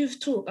by smooth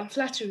talk and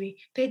flattery,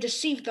 they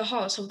deceive the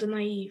hearts of the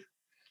naive.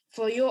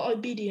 For your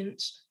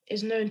obedience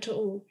is known to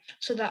all,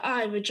 so that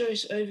I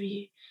rejoice over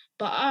you.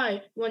 But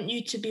I want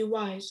you to be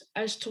wise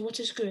as to what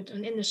is good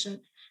and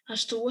innocent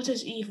as to what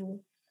is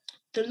evil.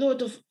 The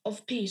Lord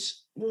of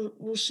peace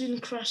will soon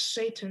crush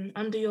Satan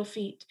under your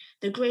feet.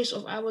 The grace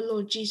of our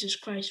Lord Jesus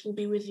Christ will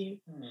be with you.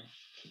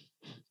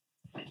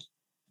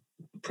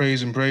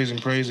 Praise him.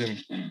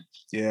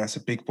 Yeah, that's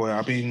a big boy.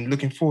 I've been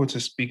looking forward to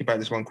speak about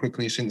this one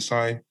quickly since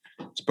I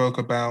spoke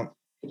about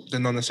the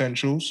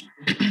non-essentials.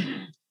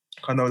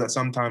 I know that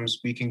sometimes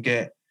we can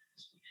get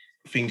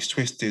things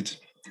twisted.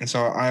 And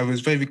so I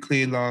was very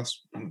clear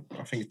last,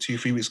 I think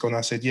 2-3 weeks ago, and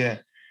I said, yeah,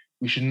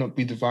 we should not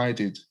be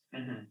divided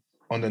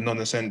on the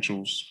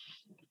non-essentials,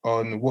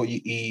 on what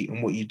you eat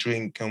and what you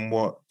drink and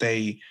what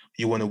day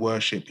you want to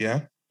worship,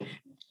 yeah?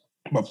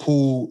 But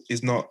Paul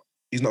he's not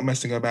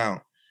messing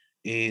about.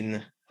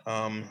 In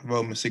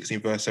Romans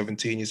 16, verse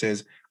 17, he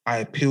says, I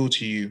appeal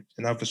to you.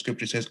 Another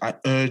scripture says, I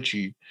urge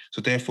you.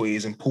 So therefore it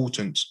is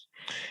important.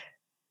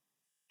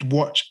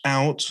 Watch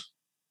out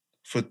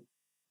for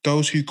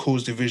those who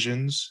cause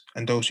divisions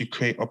and those who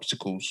create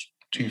obstacles.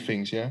 Two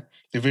things, yeah?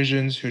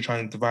 Divisions who are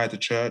trying to divide the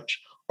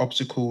church.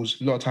 Obstacles,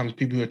 a lot of times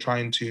people who are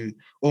trying to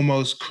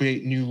almost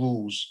create new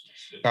rules.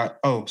 Like,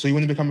 oh, so you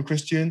want to become a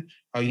Christian?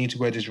 Oh, you need to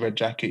wear this red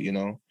jacket, you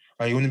know?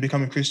 Oh, you want to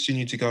become a Christian,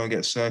 you need to go and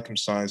get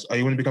circumcised. Oh,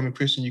 you want to become a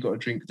Christian, you got to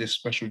drink this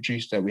special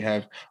juice that we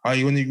have. Oh,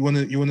 you want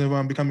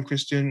to become a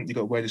Christian, you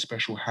got to wear this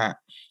special hat.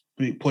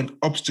 We put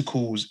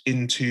obstacles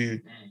into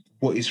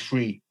what is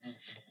free.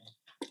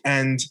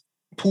 And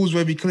Paul's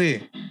very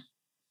clear.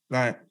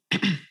 Like,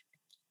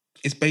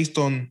 it's based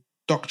on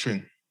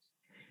doctrine.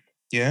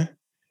 Yeah?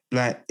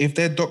 Like, if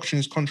their doctrine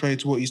is contrary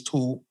to what he's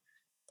taught,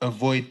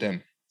 avoid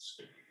them.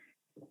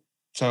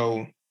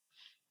 So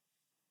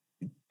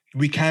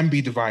we can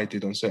be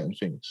divided on certain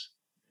things.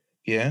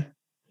 Yeah?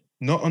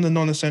 not on the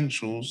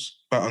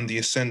non-essentials, but on the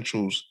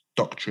essentials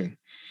doctrine.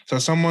 So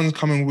someone's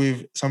coming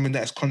with something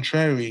that's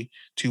contrary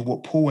to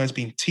what Paul has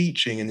been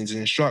teaching in his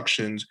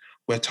instructions,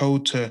 we're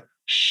told to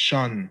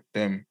shun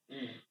them.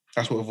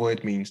 That's what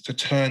avoid means, to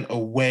turn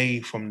away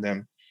from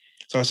them.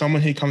 So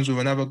someone who comes with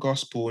another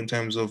gospel in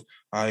terms of,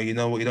 you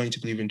know what, you don't need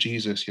to believe in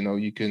Jesus. You know,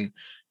 you can,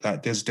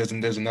 like,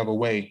 there's another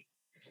way.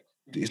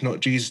 It's not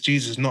Jesus.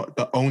 Jesus is not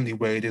the only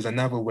way. There's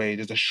another way.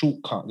 There's a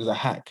shortcut. There's a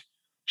hack.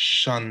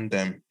 Shun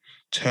them.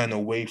 Turn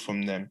away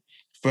from them.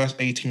 Verse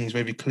 18 is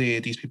very clear.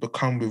 These people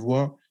come with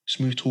what?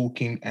 Smooth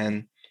talking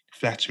and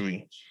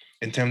flattery.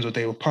 In terms of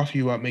they will puff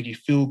you up, make you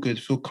feel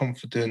good, feel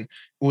confident,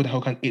 all the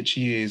whole kind of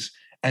itchy ears,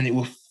 and it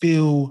will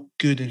feel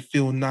good and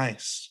feel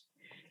nice.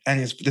 And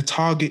the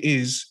target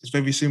is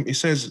very simple. It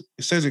says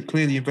it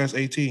clearly in verse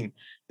 18.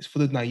 It's for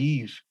the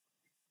naive.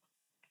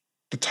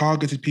 The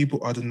targeted people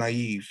are the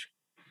naive,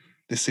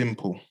 the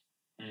simple.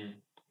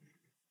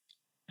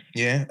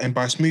 Yeah, and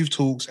by smooth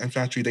talks and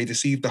flattery, they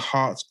deceive the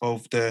hearts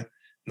of the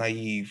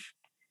naive,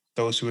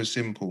 those who are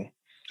simple.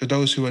 So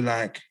those who are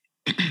like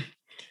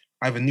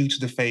either new to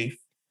the faith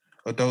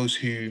or those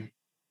who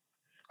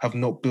have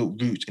not built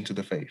roots into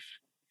the faith.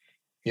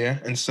 Yeah,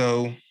 and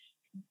so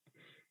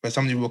when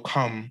somebody will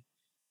come,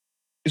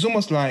 it's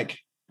almost like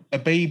a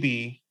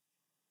baby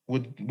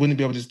wouldn't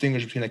be able to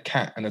distinguish between a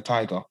cat and a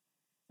tiger.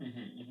 You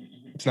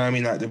know what I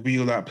mean? Like the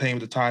real, like playing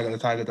with the tiger, and the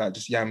tiger that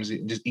just yams it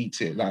and just eats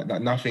it like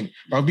nothing.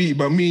 But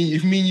if me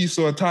and you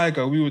saw a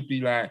tiger, we would be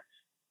like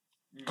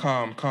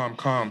calm.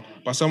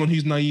 But someone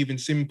who's naive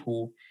and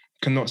simple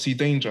cannot see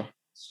danger.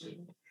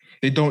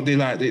 They can't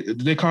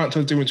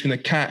tell the difference between a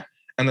cat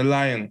and a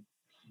lion.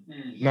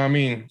 You know what I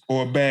mean?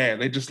 Or a bear.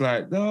 They just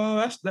like,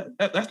 oh,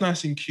 that's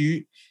nice and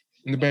cute.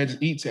 And the bear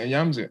just eats it and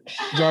yams it.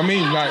 You know what I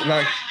mean?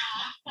 Like,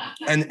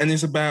 and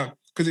it's about,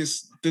 because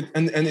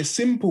it's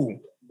simple.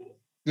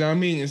 You know what I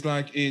mean? It's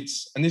like and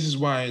this is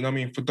why, you know what I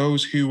mean, for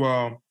those who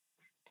are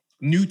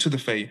new to the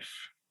faith,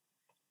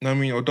 you know what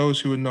I mean, or those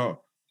who are not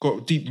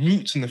got deep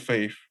roots in the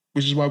faith,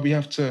 which is why we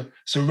have to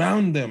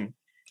surround them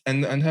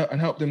and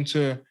help them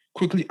to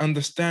quickly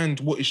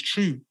understand what is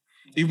true.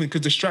 Even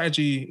because the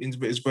strategy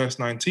is verse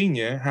 19,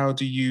 yeah? How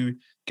do you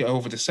get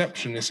over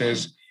deception? It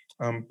says,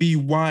 be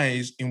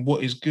wise in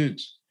what is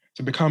good.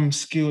 To become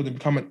skilled and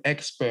become an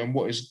expert in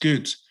what is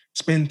good.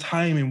 Spend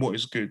time in what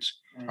is good.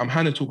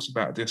 Hannah talks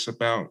about this,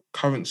 about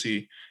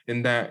currency,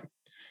 in that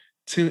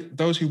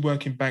those who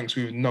work in banks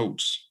with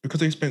notes, because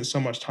they spent so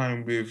much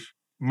time with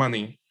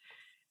money,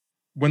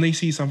 when they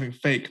see something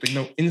fake, they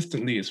know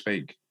instantly it's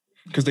fake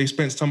because they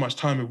spent so much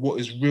time with what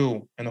is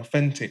real and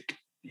authentic.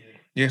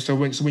 Yeah. So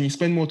when you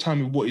spend more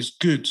time with what is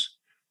good,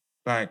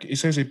 like it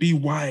says, be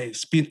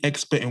wise, be an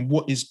expert in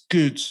what is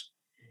good. So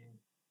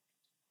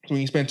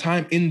when you spend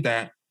time in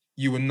that,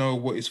 you will know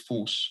what is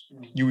false.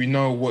 You will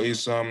know what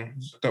is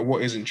that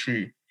what isn't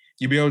true.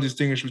 You'll be able to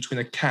distinguish between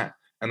a cat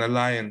and a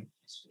lion.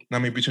 I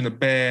mean, between a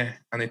bear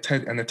and a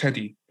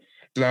teddy.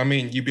 Do you know what I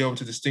mean? You'll be able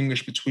to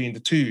distinguish between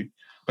the two.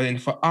 But then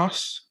for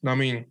us, I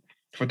mean,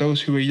 for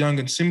those who are young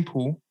and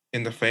simple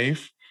in the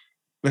faith,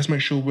 let's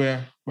make sure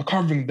we're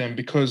covering them,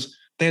 because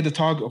they're the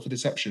target of the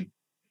deception.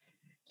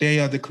 They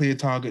are the clear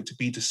target to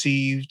be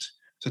deceived.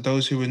 So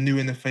those who are new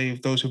in the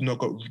faith, those who have not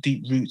got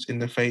deep roots in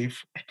the faith,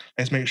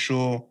 let's make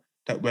sure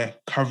that we're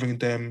covering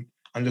them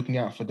and looking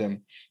out for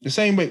them. The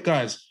same way,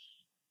 guys,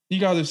 you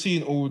guys have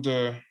seen all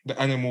the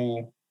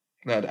animal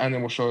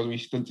shows. We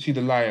see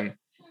the lion.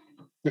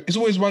 It's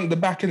always one at the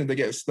back, innit, that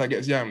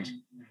gets yammed.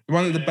 The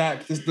one at the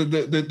back,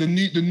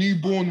 the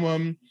newborn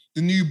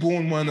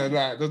one, that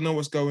like doesn't know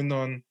what's going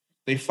on.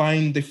 They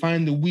find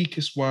the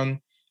weakest one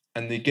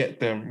and they get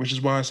them, which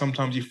is why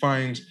sometimes you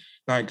find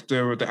like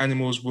the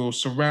animals will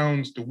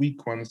surround the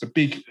weak ones. The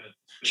big,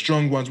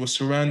 strong ones will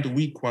surround the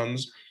weak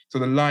ones, so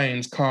the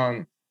lions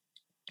can't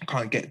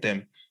get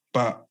them.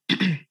 But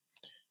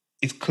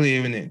it's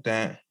clear in it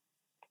that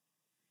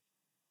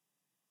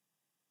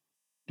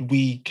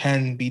we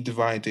can be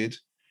divided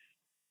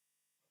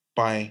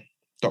by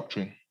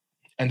doctrine.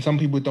 And some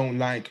people don't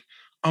like,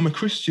 I'm a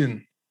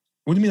Christian.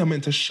 What do you mean I'm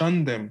meant to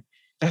shun them?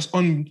 That's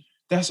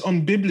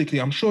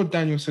unbiblically. I'm sure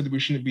Daniel said that we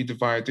shouldn't be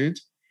divided.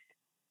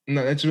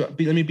 No, let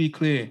me be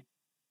clear.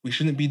 We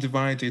shouldn't be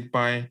divided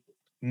by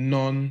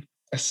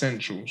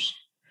non-essentials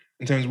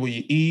in terms of what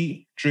you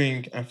eat,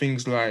 drink, and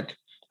things like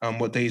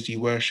what days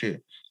you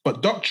worship.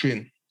 But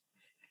doctrine,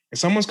 if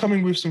someone's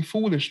coming with some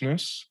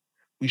foolishness,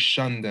 we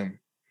shun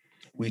them.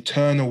 We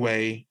turn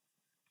away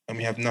and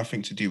we have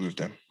nothing to do with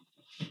them.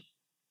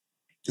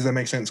 Does that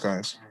make sense,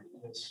 guys?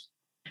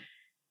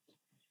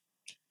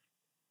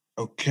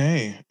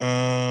 Okay.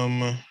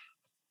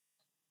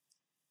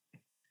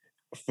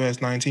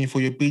 Verse 19, for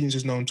your obedience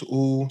is known to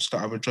all, so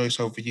that I rejoice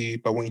over you,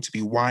 but I want you to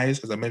be wise,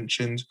 as I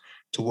mentioned,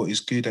 to what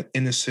is good, and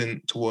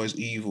innocent to what is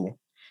evil.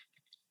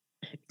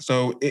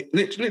 So it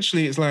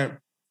literally, it's like,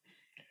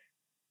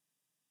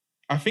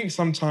 I think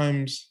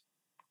sometimes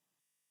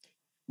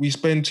we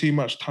spend too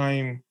much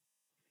time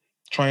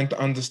trying to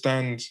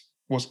understand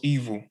what's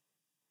evil.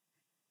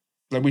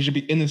 Like, we should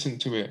be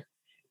innocent to it.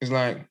 It's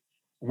like,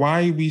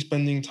 why are we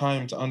spending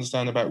time to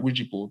understand about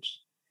Ouija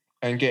boards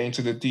and get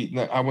into the deep?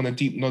 Like, I want a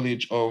deep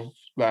knowledge of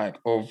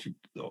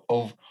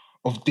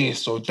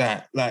this or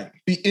that. Like,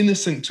 be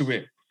innocent to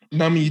it. You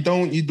know what I mean?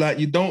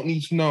 You don't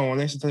need to know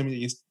unless you're telling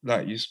me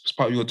that it's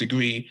part of your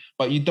degree,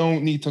 but you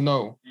don't need to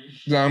know.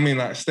 You know what I mean?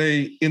 Like,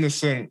 stay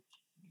innocent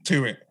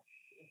to it.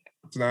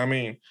 You know what I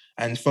mean?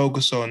 And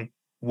focus on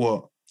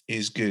what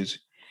is good.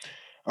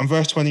 And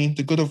verse 20,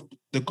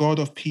 the God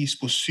of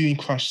peace will soon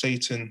crush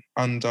Satan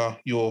under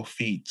your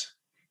feet.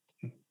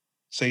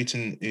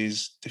 Satan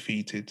is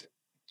defeated.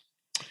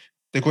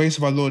 The grace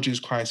of our Lord Jesus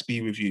Christ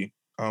be with you.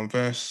 Can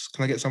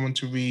I get someone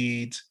to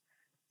read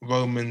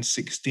Romans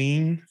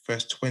 16,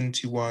 verse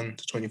 21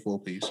 to 24,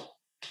 please?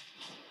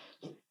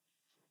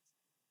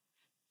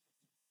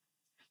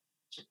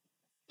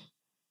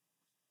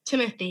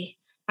 Timothy,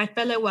 my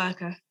fellow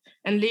worker,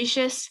 and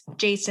Lucius,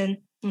 Jason,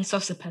 and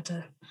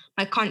Sosipater,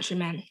 my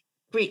countrymen,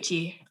 greet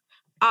you.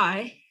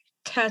 I,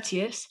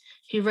 Tertius,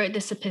 who wrote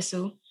this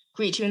epistle,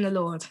 greet you in the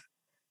Lord.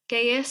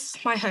 Gaius,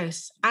 my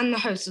host, and the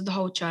host of the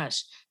whole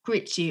church,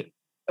 greet you.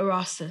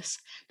 Erastus,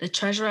 the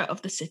treasurer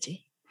of the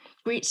city,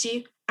 greets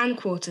you, and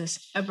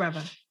Quartus, a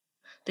brother.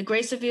 The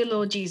grace of your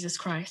Lord Jesus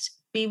Christ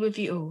be with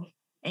you all.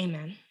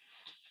 Amen.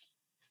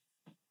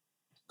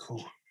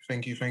 Cool.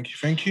 Thank you.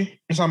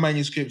 In some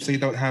manuscripts, they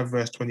don't have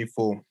verse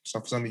 24. So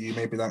for some of you,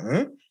 maybe like,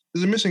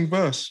 there's a missing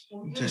verse.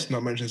 Just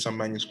not mentioned in some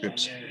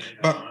manuscripts.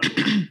 But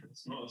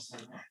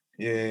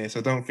yeah,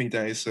 so I don't think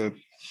that it's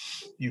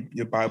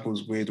your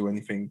Bible's weird or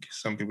anything.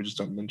 Some people just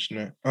don't mention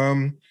it.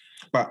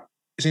 But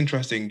it's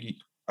interesting.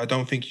 I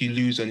don't think you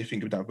lose anything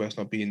with that verse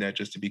not being there,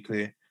 just to be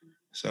clear.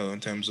 So in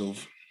terms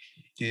of,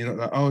 you're not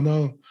like, oh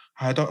no,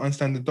 I don't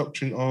understand the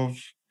doctrine of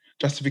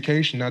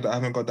justification now that I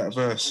haven't got that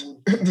verse.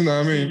 You know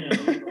what I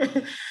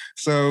mean?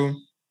 So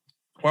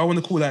what I want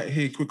to call out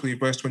here quickly,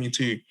 verse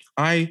 22,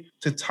 I,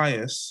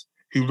 Tertius,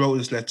 who wrote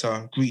this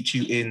letter, greet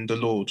you in the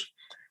Lord.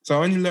 So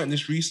I only learned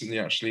this recently,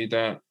 actually,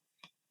 that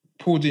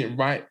Paul didn't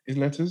write his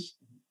letters.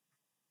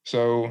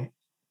 So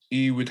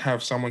he would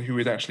have someone who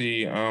would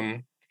actually,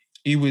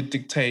 he would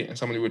dictate and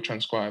somebody would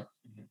transcribe.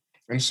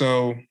 And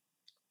so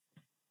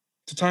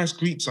Tertius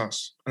greets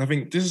us. And I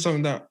think this is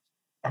something that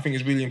I think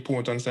is really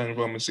important to understand in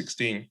Romans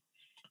 16,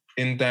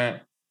 in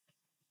that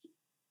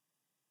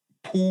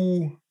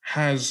Paul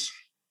has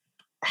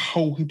a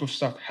whole heap of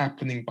stuff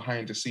happening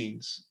behind the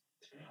scenes,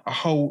 a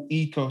whole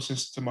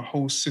ecosystem, a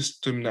whole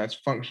system that's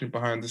functioning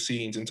behind the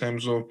scenes in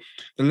terms of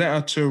the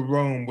letter to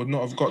Rome would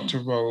not have got to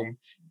Rome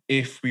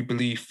if we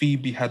believe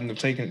Phoebe hadn't have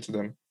taken it to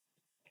them.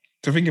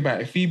 So think about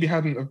it, if Phoebe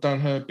hadn't have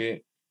done her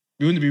bit,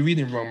 we wouldn't be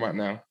reading Rome right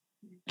now.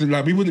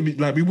 We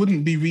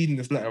wouldn't be reading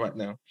this letter right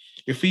now.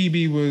 If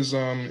Phoebe was,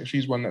 if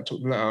she's one that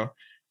took the letter,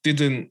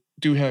 didn't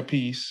do her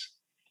piece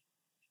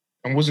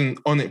and wasn't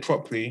on it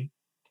properly,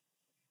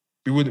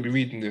 we wouldn't be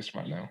reading this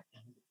right now.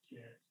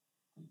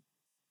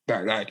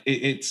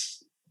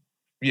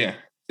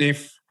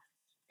 If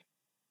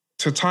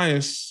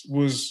Tertius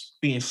was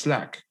being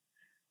slack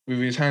with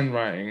his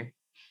handwriting,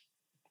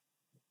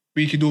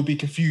 we could all be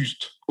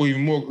confused, or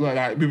even more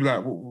like we'd be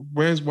like,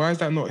 why is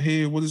that not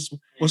here? What's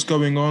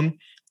going on?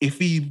 If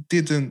he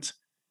didn't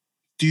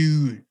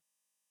do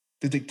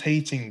the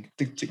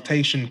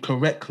dictation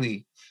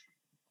correctly,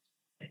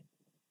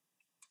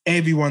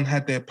 everyone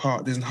had their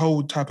part. There's a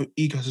whole type of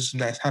ecosystem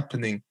that's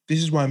happening. This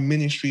is why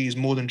ministry is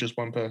more than just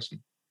one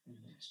person.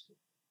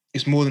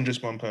 It's more than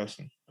just one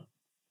person.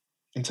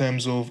 In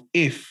terms of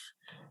if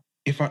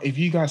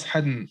you guys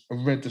hadn't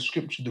read the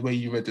scripture the way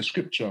you read the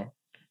scripture,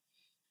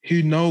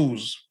 who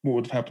knows what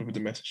would have happened with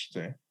the message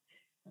today?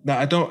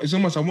 I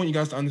want you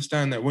guys to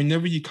understand that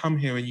whenever you come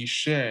here and you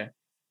share,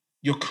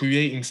 you're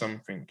creating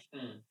something.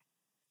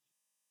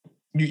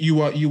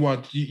 You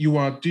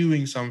are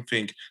doing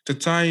something.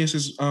 Tertius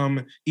is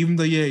even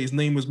though his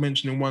name was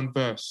mentioned in one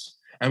verse,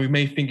 and we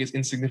may think it's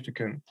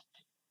insignificant.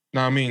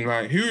 Now I mean,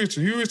 like, who is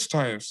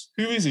Tertius?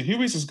 Who is he?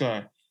 Who is this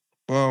guy?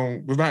 Well,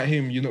 without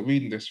him, you're not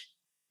reading this.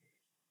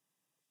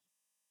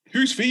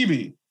 Who's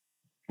Phoebe?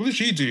 What did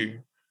she do?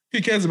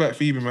 Who cares about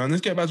Phoebe, man?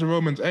 Let's get back to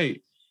Romans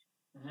 8.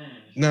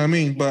 You know what I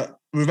mean? But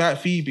without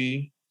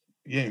Phoebe,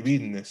 you ain't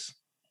reading this.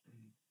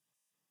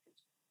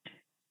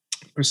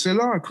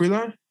 Priscilla,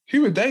 Aquila,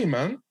 who are they,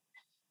 man?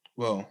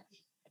 Well,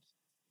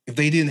 if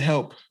they didn't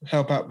help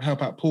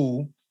out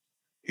Paul,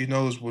 who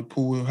knows, would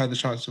Paul have had the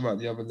chance to write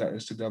the other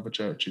letters to the other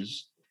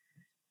churches?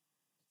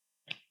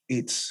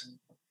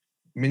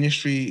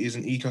 Ministry is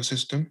an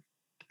ecosystem.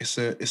 It's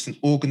an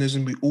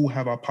organism. We all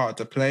have our part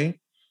to play.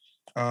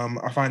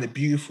 I find it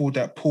beautiful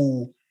that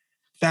Paul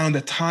found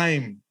a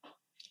time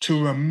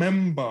to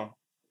remember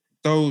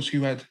those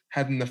who had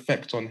an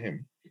effect on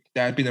him,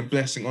 that had been a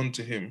blessing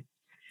unto him.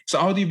 So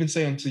I would even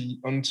say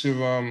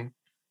unto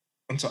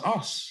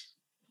us,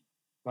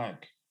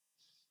 like,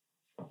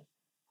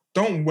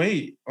 don't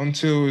wait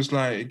until it's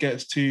like it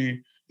gets to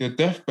your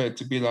deathbed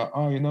to be like,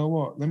 oh, you know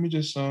what? Let me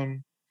just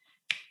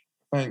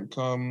thank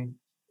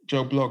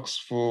Joe Bloggs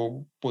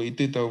for what he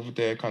did over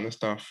there, kind of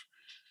stuff.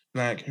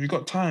 Like, if you've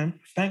got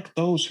time, thank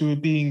those who are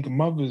being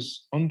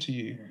mothers onto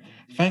you.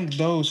 Thank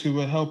those who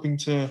are helping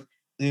to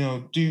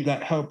do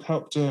like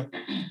help to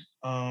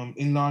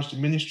enlarge the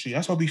ministry.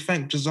 That's why we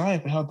thank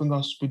Josiah for helping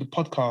us with the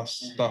podcast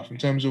stuff in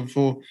terms of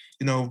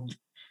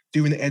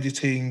doing the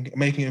editing,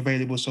 making it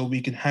available so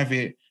we can have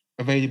it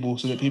available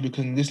so that people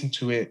can listen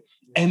to it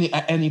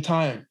at any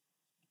time.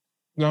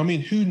 You know what I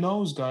mean? Who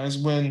knows, guys,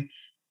 when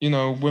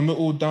we're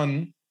all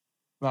done,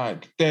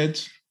 like dead,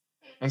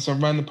 and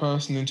some random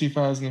person in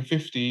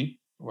 2050,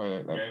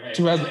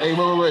 2008,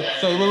 wait,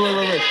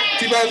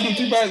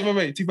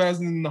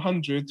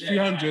 2100,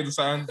 300, or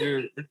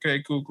something.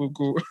 Okay, cool.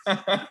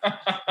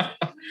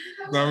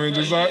 No, I mean,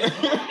 just like...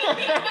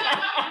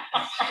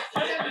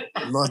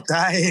 Not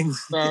dying.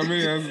 No, I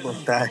mean,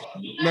 Not dying.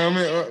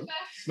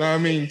 No, I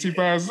mean,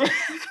 2000,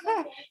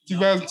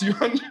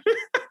 2200.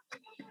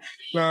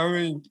 No, I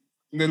mean,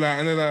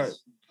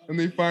 and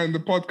they find the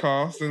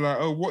podcast, they're like,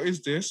 oh, what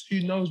is this?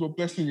 Who knows what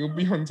blessing you'll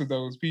be onto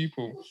those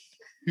people?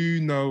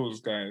 Who knows,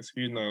 guys?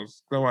 Who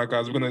knows? Don't worry,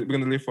 guys, we're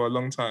gonna live for a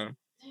long time.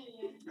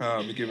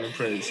 We give him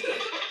praise.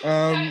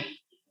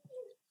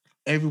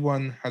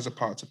 Everyone has a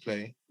part to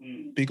play,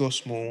 big or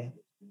small.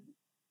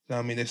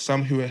 I mean, there's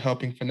some who are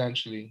helping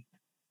financially.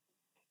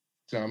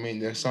 Do you know what I mean?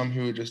 There's some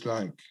who are just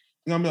like,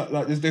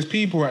 there's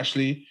people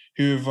actually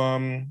who've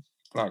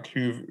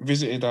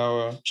visited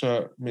our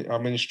church, our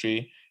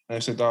ministry, and they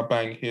said,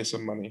 bang, here's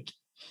some money.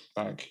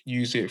 Like,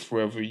 use it for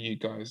whatever you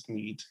guys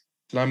need. Do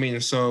you know what I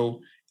mean?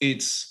 So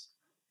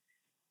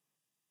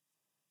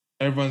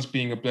everyone's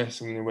being a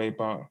blessing in a way,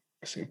 but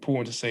it's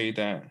important to say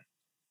that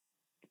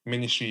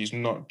ministry is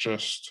not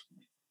just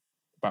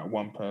about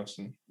one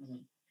person. Mm-hmm.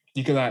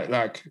 You can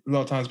like a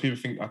lot of times people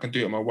think I can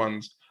do it on my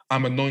ones.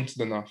 I'm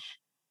anointed enough.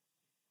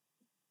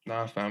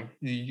 Nah, fam.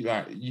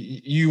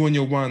 You on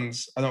your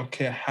ones, I don't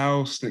care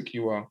how slick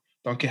you are,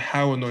 don't care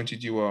how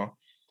anointed you are,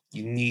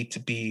 you need to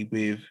be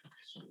with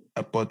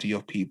a body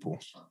of people.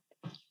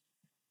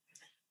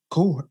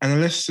 Cool.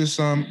 And let's just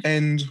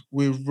end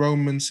with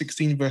Romans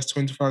 16, verse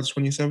 25 to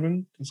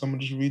 27. Can someone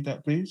just read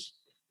that, please?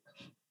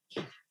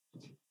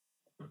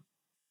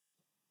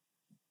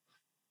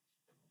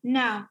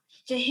 Now,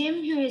 to him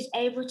who is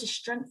able to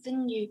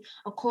strengthen you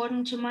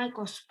according to my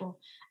gospel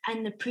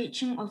and the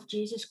preaching of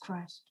Jesus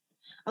Christ,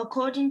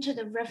 according to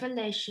the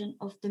revelation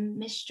of the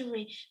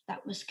mystery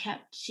that was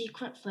kept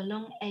secret for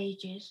long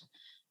ages,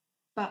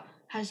 but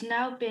has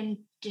now been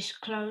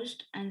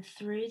disclosed and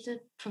through the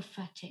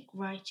prophetic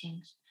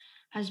writings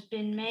has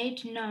been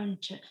made known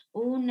to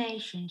all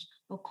nations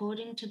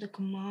according to the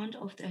command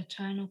of the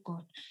eternal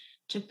God,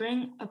 to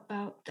bring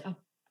about the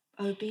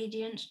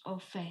obedience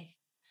of faith.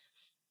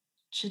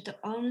 To the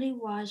only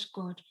wise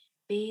God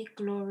be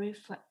glory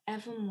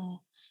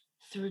forevermore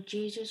through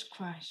Jesus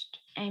Christ.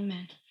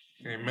 Amen.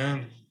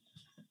 Amen.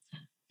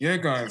 Yeah,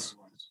 guys.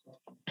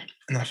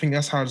 And I think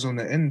that's how it's going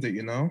to end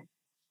it,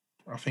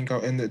 I think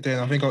I'll end it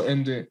there. I think I'll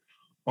end it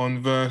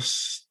on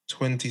verse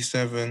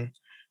 27.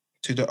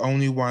 To the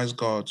only wise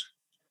God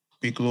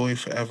be glory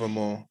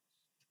forevermore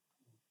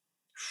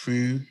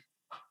through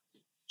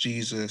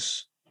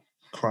Jesus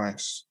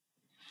Christ.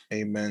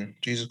 Amen.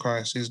 Jesus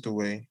Christ is the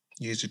way.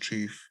 He is the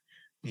truth.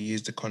 He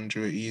is the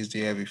conduit. He is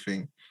the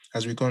everything.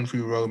 As we've gone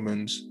through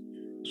Romans,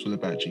 it's all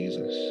about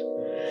Jesus.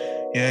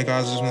 Yeah,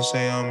 guys, I was going to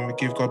say, we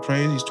give God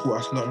praise. He's taught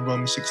us a lot in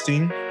Romans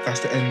 16.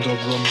 That's the end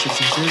of Romans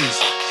 16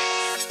 series.